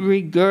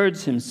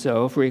 regirds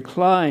himself,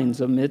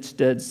 reclines amidst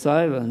dead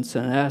silence,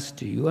 and asks,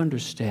 "Do you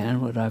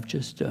understand what I've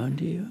just done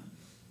to you?"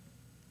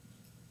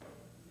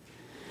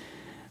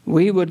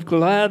 We would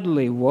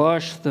gladly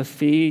wash the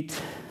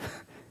feet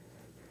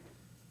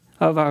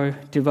of our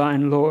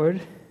divine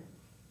Lord,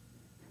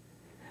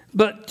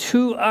 but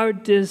to our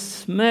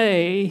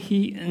dismay,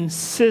 he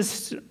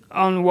insists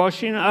on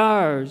washing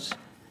ours,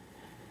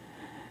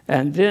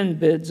 and then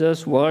bids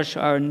us wash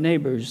our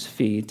neighbor's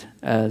feet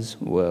as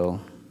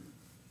well.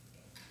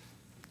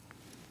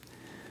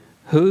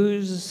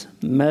 Whose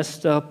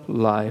messed up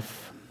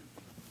life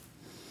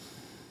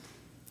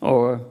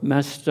or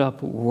messed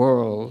up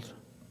world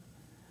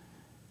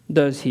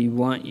does he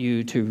want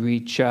you to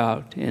reach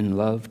out in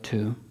love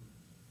to?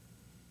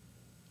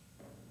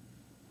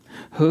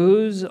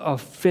 Whose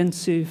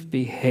offensive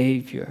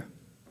behavior,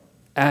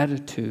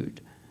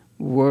 attitude,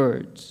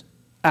 words,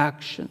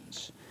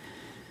 actions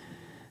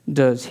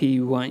does he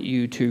want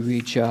you to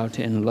reach out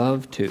in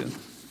love to?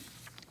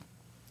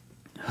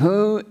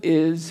 Who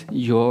is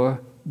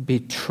your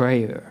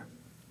betrayer?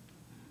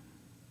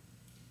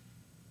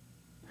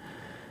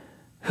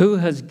 Who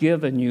has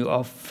given you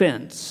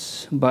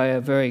offense by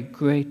a very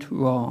great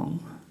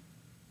wrong?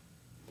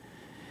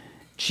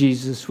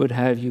 Jesus would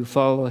have you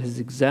follow his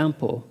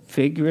example,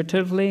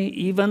 figuratively,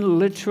 even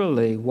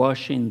literally,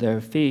 washing their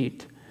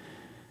feet,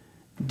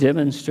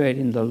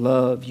 demonstrating the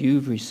love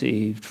you've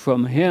received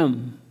from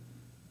him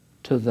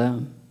to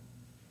them.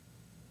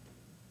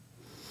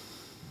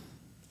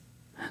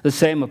 The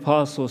same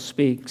apostle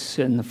speaks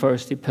in the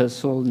first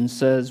epistle and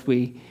says,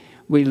 we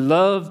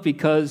love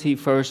because he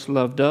first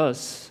loved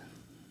us.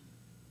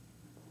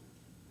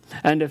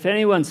 And if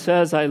anyone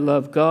says, I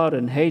love God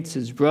and hates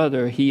his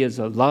brother, he is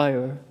a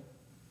liar.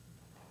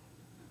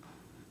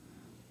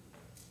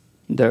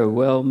 There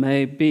well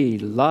may be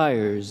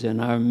liars in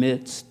our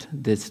midst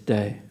this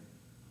day.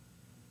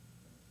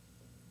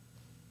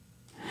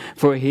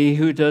 For he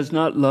who does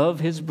not love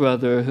his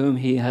brother whom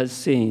he has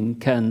seen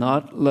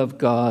cannot love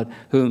God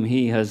whom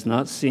he has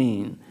not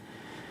seen.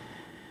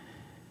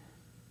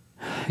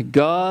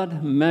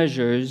 God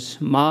measures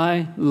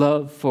my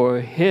love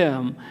for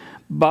him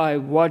by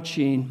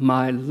watching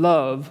my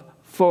love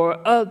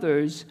for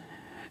others,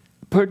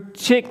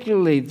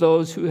 particularly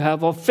those who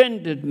have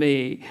offended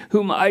me,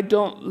 whom I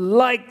don't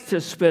like to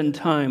spend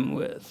time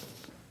with.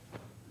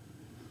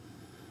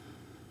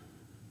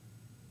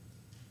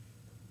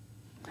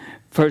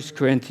 1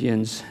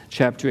 Corinthians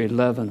chapter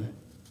 11.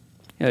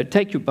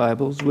 Take your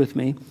Bibles with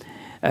me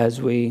as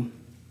we,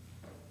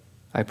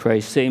 I pray,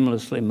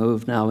 seamlessly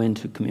move now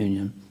into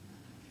communion.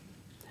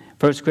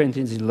 1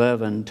 Corinthians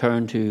 11,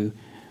 turn to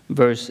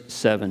verse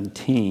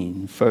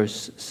 17.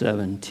 Verse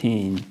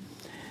 17.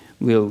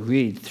 We'll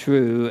read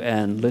through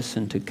and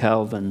listen to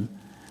Calvin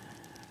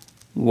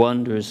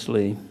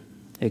wondrously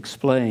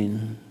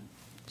explain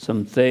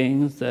some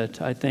things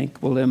that I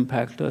think will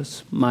impact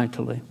us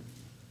mightily.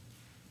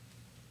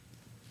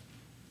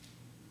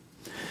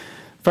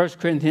 1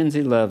 Corinthians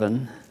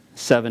 11,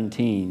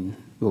 17.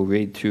 We'll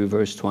read through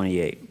verse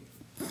 28.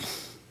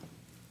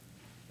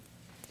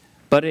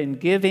 But in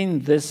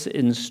giving this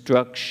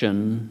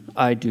instruction,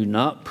 I do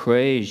not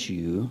praise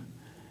you,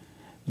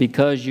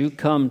 because you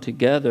come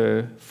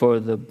together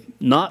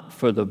not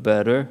for the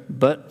better,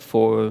 but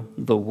for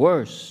the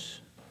worse.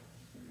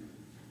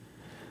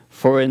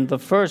 For in the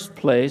first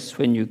place,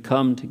 when you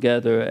come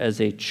together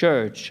as a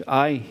church,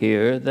 I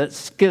hear that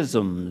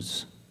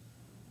schisms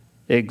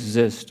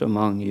exist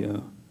among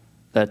you.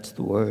 That's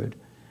the word.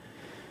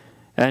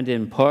 And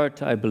in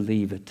part, I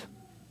believe it.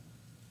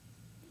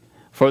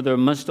 For there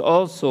must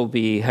also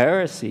be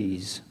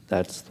heresies,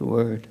 that's the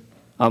word,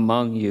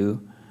 among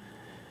you,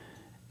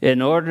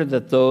 in order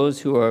that those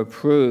who are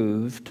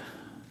approved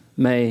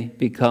may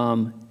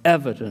become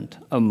evident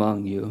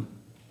among you.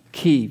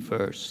 Key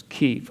verse.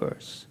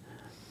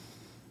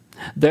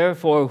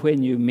 Therefore,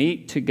 when you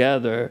meet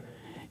together,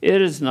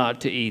 it is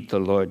not to eat the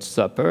Lord's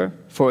Supper,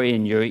 for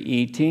in your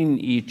eating,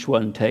 each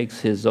one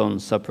takes his own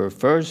supper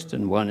first,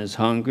 and one is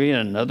hungry,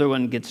 and another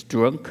one gets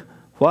drunk.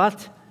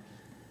 What?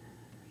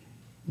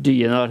 Do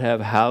you not have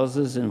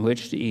houses in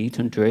which to eat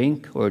and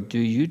drink? Or do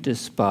you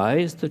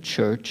despise the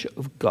church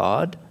of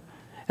God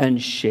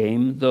and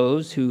shame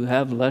those who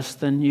have less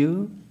than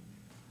you?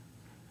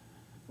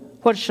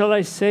 What shall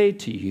I say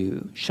to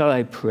you? Shall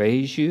I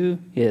praise you?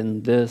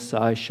 In this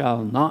I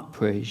shall not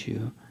praise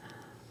you.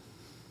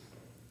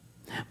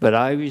 But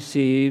I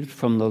received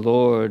from the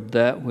Lord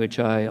that which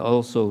I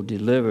also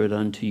delivered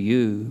unto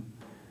you,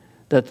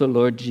 that the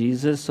Lord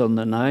Jesus, on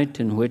the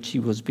night in which he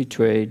was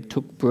betrayed,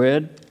 took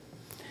bread,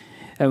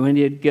 and when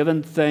he had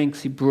given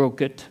thanks, he broke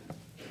it,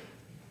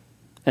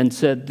 and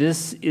said,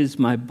 This is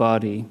my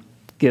body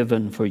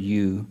given for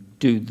you.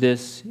 Do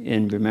this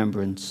in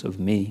remembrance of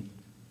me.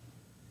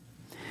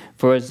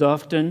 For as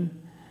often,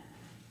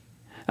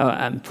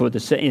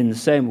 in the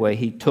same way,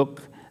 he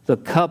took the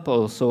cup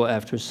also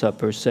after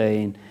supper,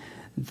 saying,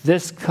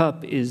 This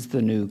cup is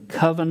the new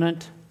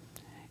covenant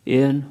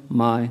in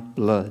my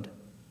blood.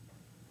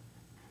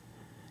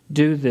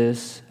 Do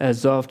this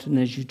as often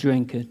as you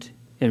drink it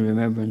in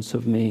remembrance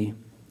of me.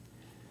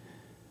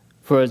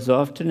 For as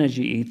often as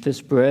you eat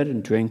this bread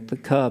and drink the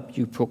cup,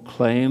 you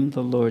proclaim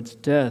the Lord's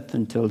death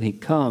until he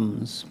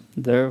comes.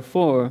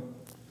 Therefore,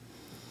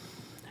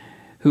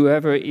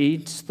 whoever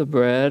eats the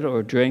bread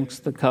or drinks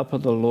the cup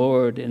of the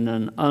Lord in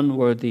an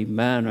unworthy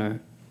manner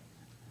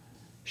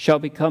shall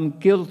become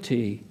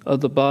guilty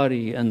of the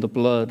body and the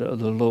blood of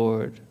the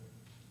Lord.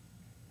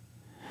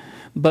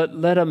 But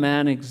let a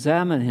man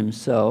examine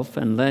himself,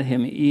 and let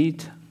him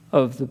eat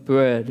of the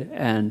bread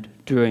and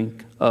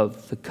drink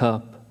of the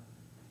cup.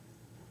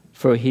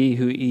 For he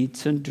who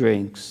eats and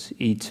drinks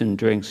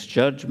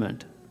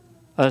judgment,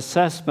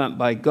 assessment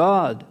by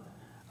God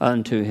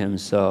unto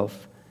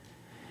himself,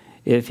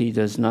 if he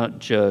does not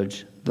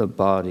judge the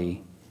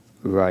body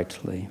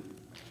rightly.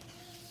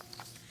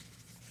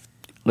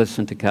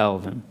 Listen to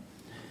Calvin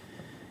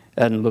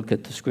and look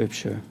at the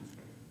scripture.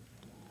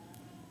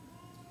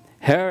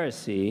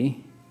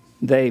 Heresy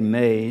they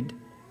made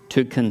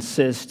to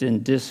consist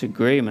in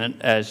disagreement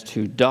as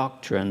to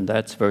doctrine,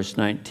 that's verse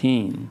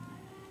 19.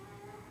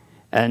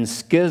 And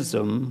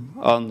schism,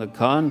 on the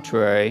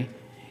contrary,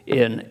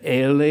 in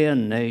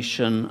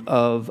alienation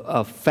of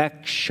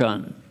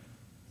affection.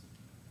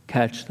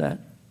 Catch that?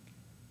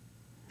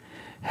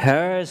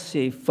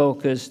 Heresy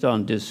focused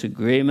on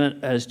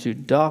disagreement as to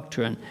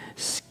doctrine.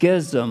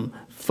 Schism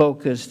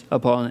focused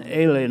upon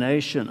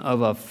alienation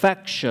of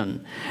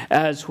affection,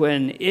 as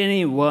when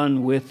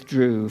anyone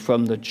withdrew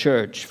from the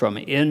church from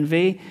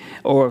envy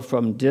or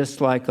from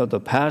dislike of the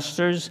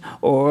pastors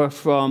or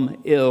from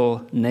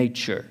ill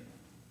nature.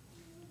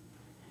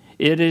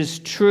 It is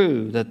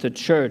true that the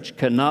church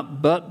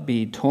cannot but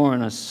be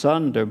torn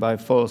asunder by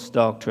false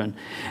doctrine,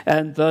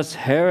 and thus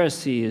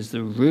heresy is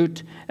the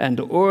root and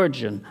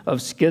origin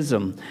of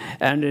schism.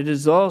 And it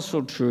is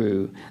also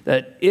true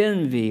that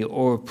envy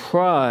or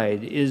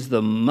pride is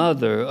the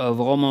mother of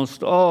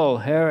almost all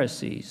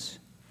heresies.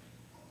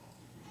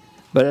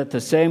 But at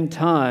the same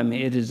time,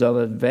 it is of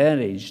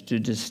advantage to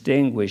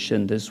distinguish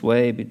in this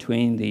way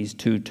between these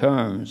two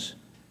terms.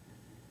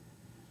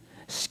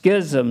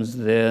 Schisms,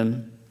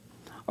 then,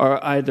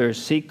 are either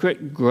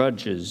secret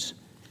grudges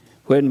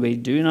when we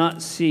do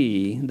not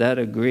see that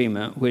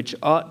agreement which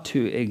ought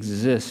to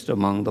exist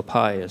among the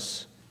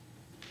pious,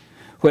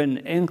 when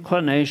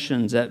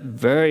inclinations at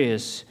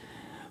variance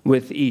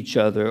with each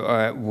other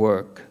are at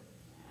work,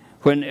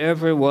 when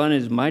everyone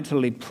is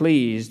mightily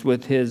pleased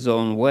with his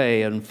own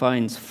way and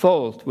finds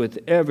fault with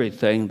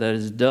everything that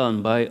is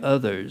done by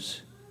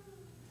others.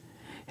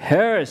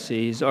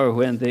 Heresies are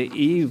when the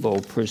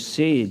evil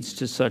proceeds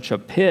to such a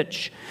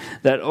pitch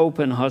that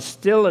open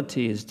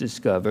hostility is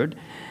discovered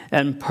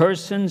and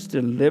persons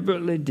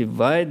deliberately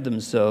divide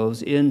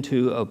themselves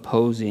into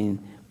opposing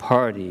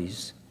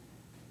parties.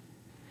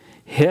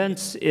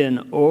 Hence,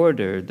 in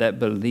order that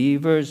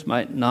believers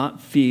might not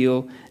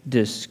feel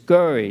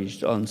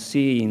discouraged on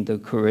seeing the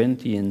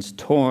Corinthians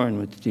torn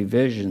with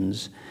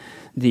divisions,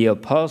 the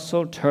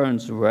apostle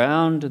turns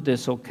round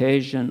this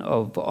occasion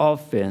of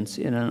offense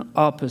in an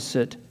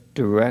opposite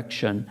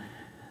direction,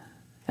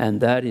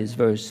 and that is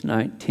verse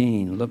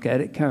 19. Look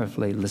at it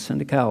carefully. Listen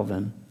to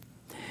Calvin.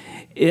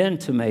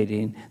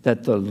 Intimating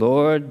that the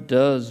Lord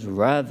does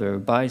rather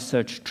by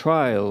such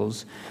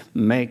trials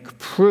make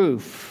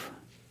proof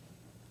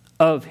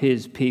of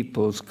his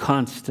people's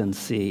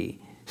constancy,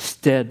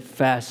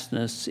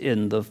 steadfastness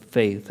in the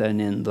faith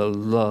and in the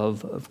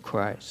love of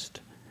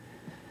Christ.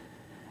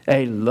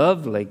 A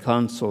lovely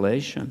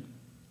consolation.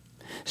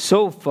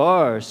 So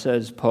far,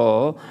 says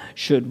Paul,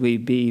 should we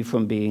be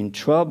from being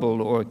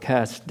troubled or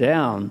cast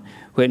down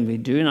when we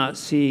do not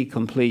see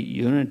complete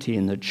unity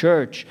in the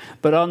church,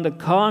 but on the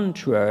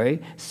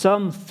contrary,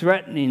 some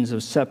threatenings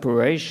of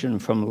separation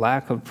from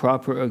lack of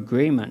proper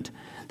agreement,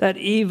 that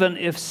even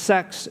if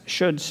sects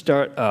should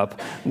start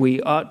up,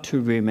 we ought to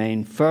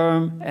remain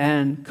firm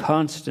and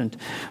constant.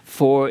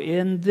 For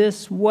in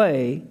this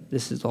way,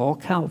 this is all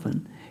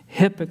Calvin,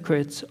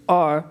 hypocrites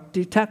are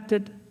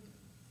detected.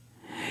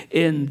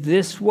 In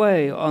this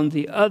way, on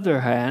the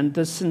other hand,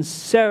 the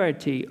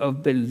sincerity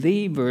of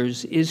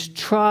believers is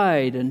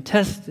tried and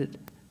tested.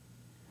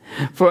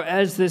 For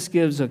as this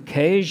gives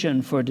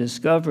occasion for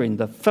discovering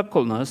the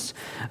fickleness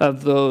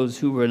of those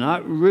who were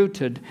not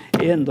rooted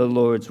in the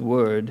Lord's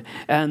word,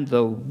 and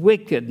the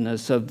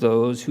wickedness of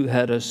those who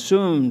had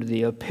assumed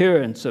the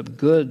appearance of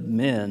good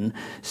men,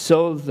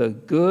 so the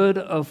good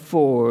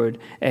afford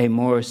a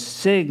more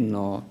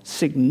significant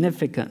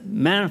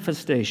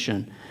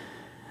manifestation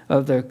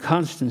of their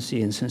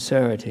constancy and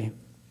sincerity.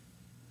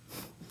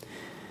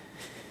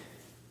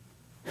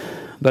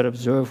 But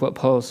observe what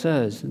Paul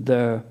says,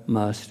 there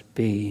must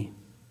be.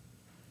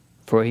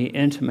 For he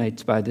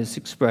intimates by this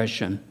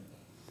expression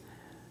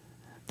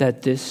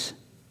that this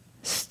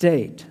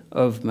state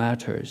of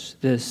matters,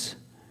 this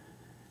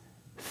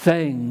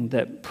thing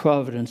that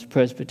Providence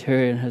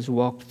Presbyterian has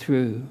walked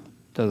through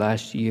the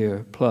last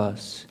year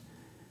plus,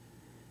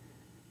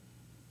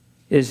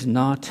 is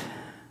not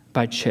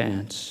by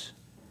chance,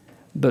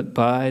 but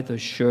by the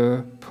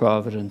sure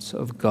providence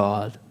of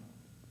God.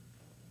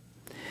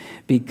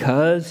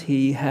 Because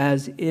he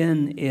has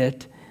in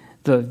it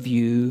the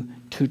view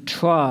to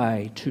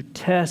try to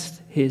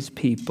test his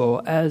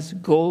people as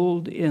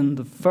gold in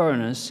the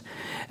furnace,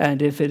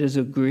 and if it is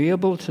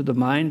agreeable to the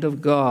mind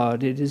of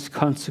God, it is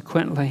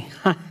consequently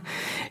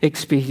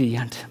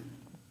expedient.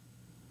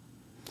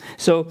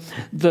 So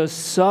the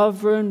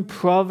sovereign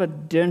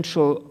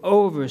providential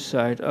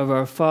oversight of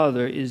our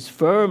Father is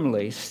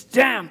firmly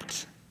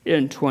stamped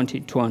in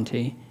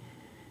 2020.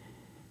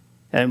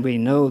 And we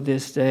know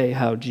this day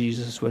how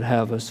Jesus would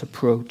have us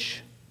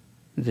approach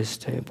this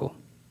table.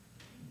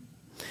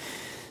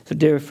 So,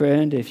 dear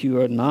friend, if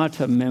you are not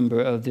a member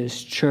of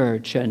this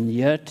church and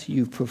yet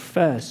you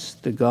profess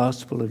the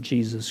gospel of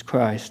Jesus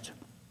Christ,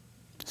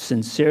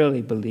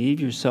 sincerely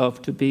believe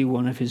yourself to be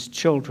one of his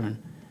children,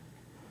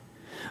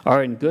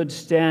 are in good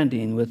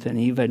standing with an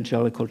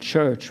evangelical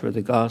church where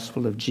the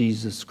gospel of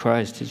Jesus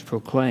Christ is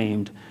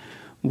proclaimed,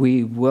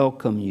 we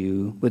welcome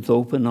you with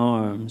open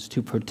arms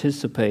to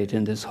participate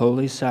in this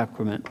holy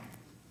sacrament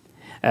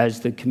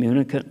as the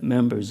communicant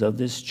members of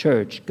this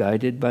church,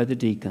 guided by the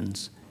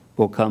deacons,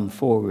 will come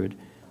forward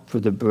for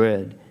the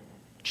bread,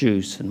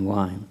 juice, and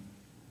wine.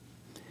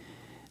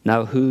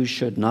 Now, who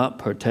should not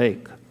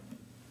partake?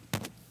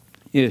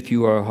 If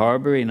you are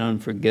harboring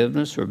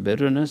unforgiveness or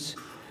bitterness,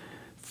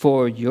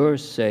 for your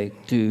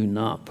sake, do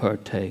not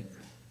partake.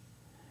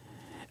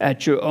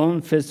 At your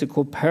own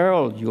physical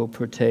peril, you'll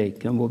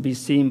partake and will be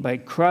seen by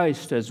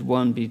Christ as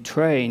one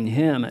betraying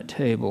him at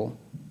table.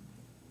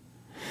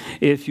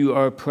 If you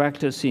are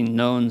practicing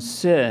known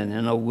sin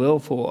in a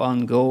willful,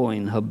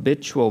 ongoing,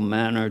 habitual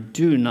manner,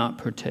 do not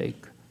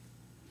partake.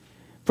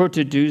 For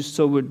to do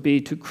so would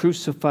be to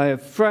crucify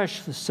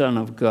afresh the Son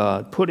of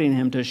God, putting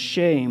him to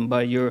shame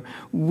by your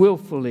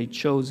willfully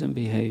chosen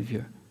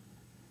behavior.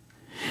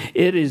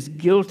 It is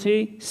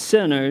guilty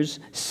sinners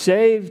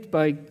saved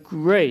by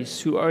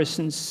grace who are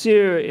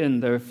sincere in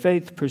their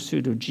faith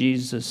pursuit of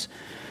Jesus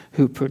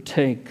who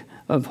partake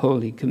of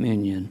Holy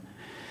Communion.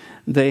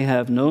 They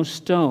have no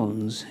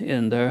stones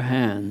in their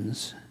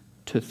hands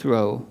to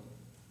throw,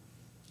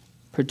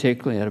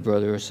 particularly at a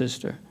brother or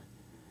sister.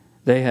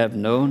 They have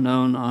no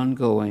known,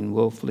 ongoing,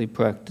 willfully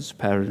practiced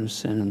pattern of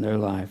sin in their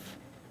life.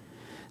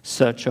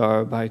 Such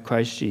are, by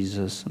Christ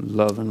Jesus,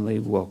 lovingly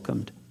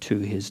welcomed to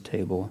his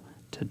table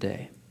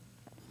today.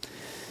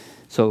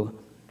 So,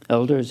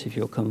 elders, if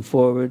you'll come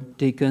forward,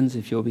 deacons,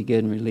 if you'll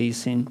begin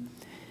releasing,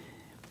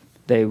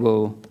 they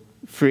will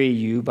free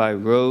you by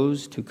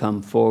rows to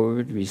come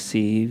forward,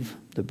 receive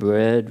the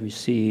bread,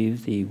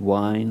 receive the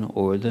wine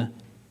or the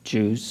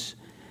juice,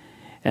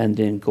 and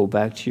then go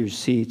back to your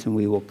seats, and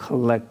we will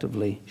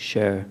collectively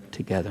share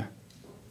together.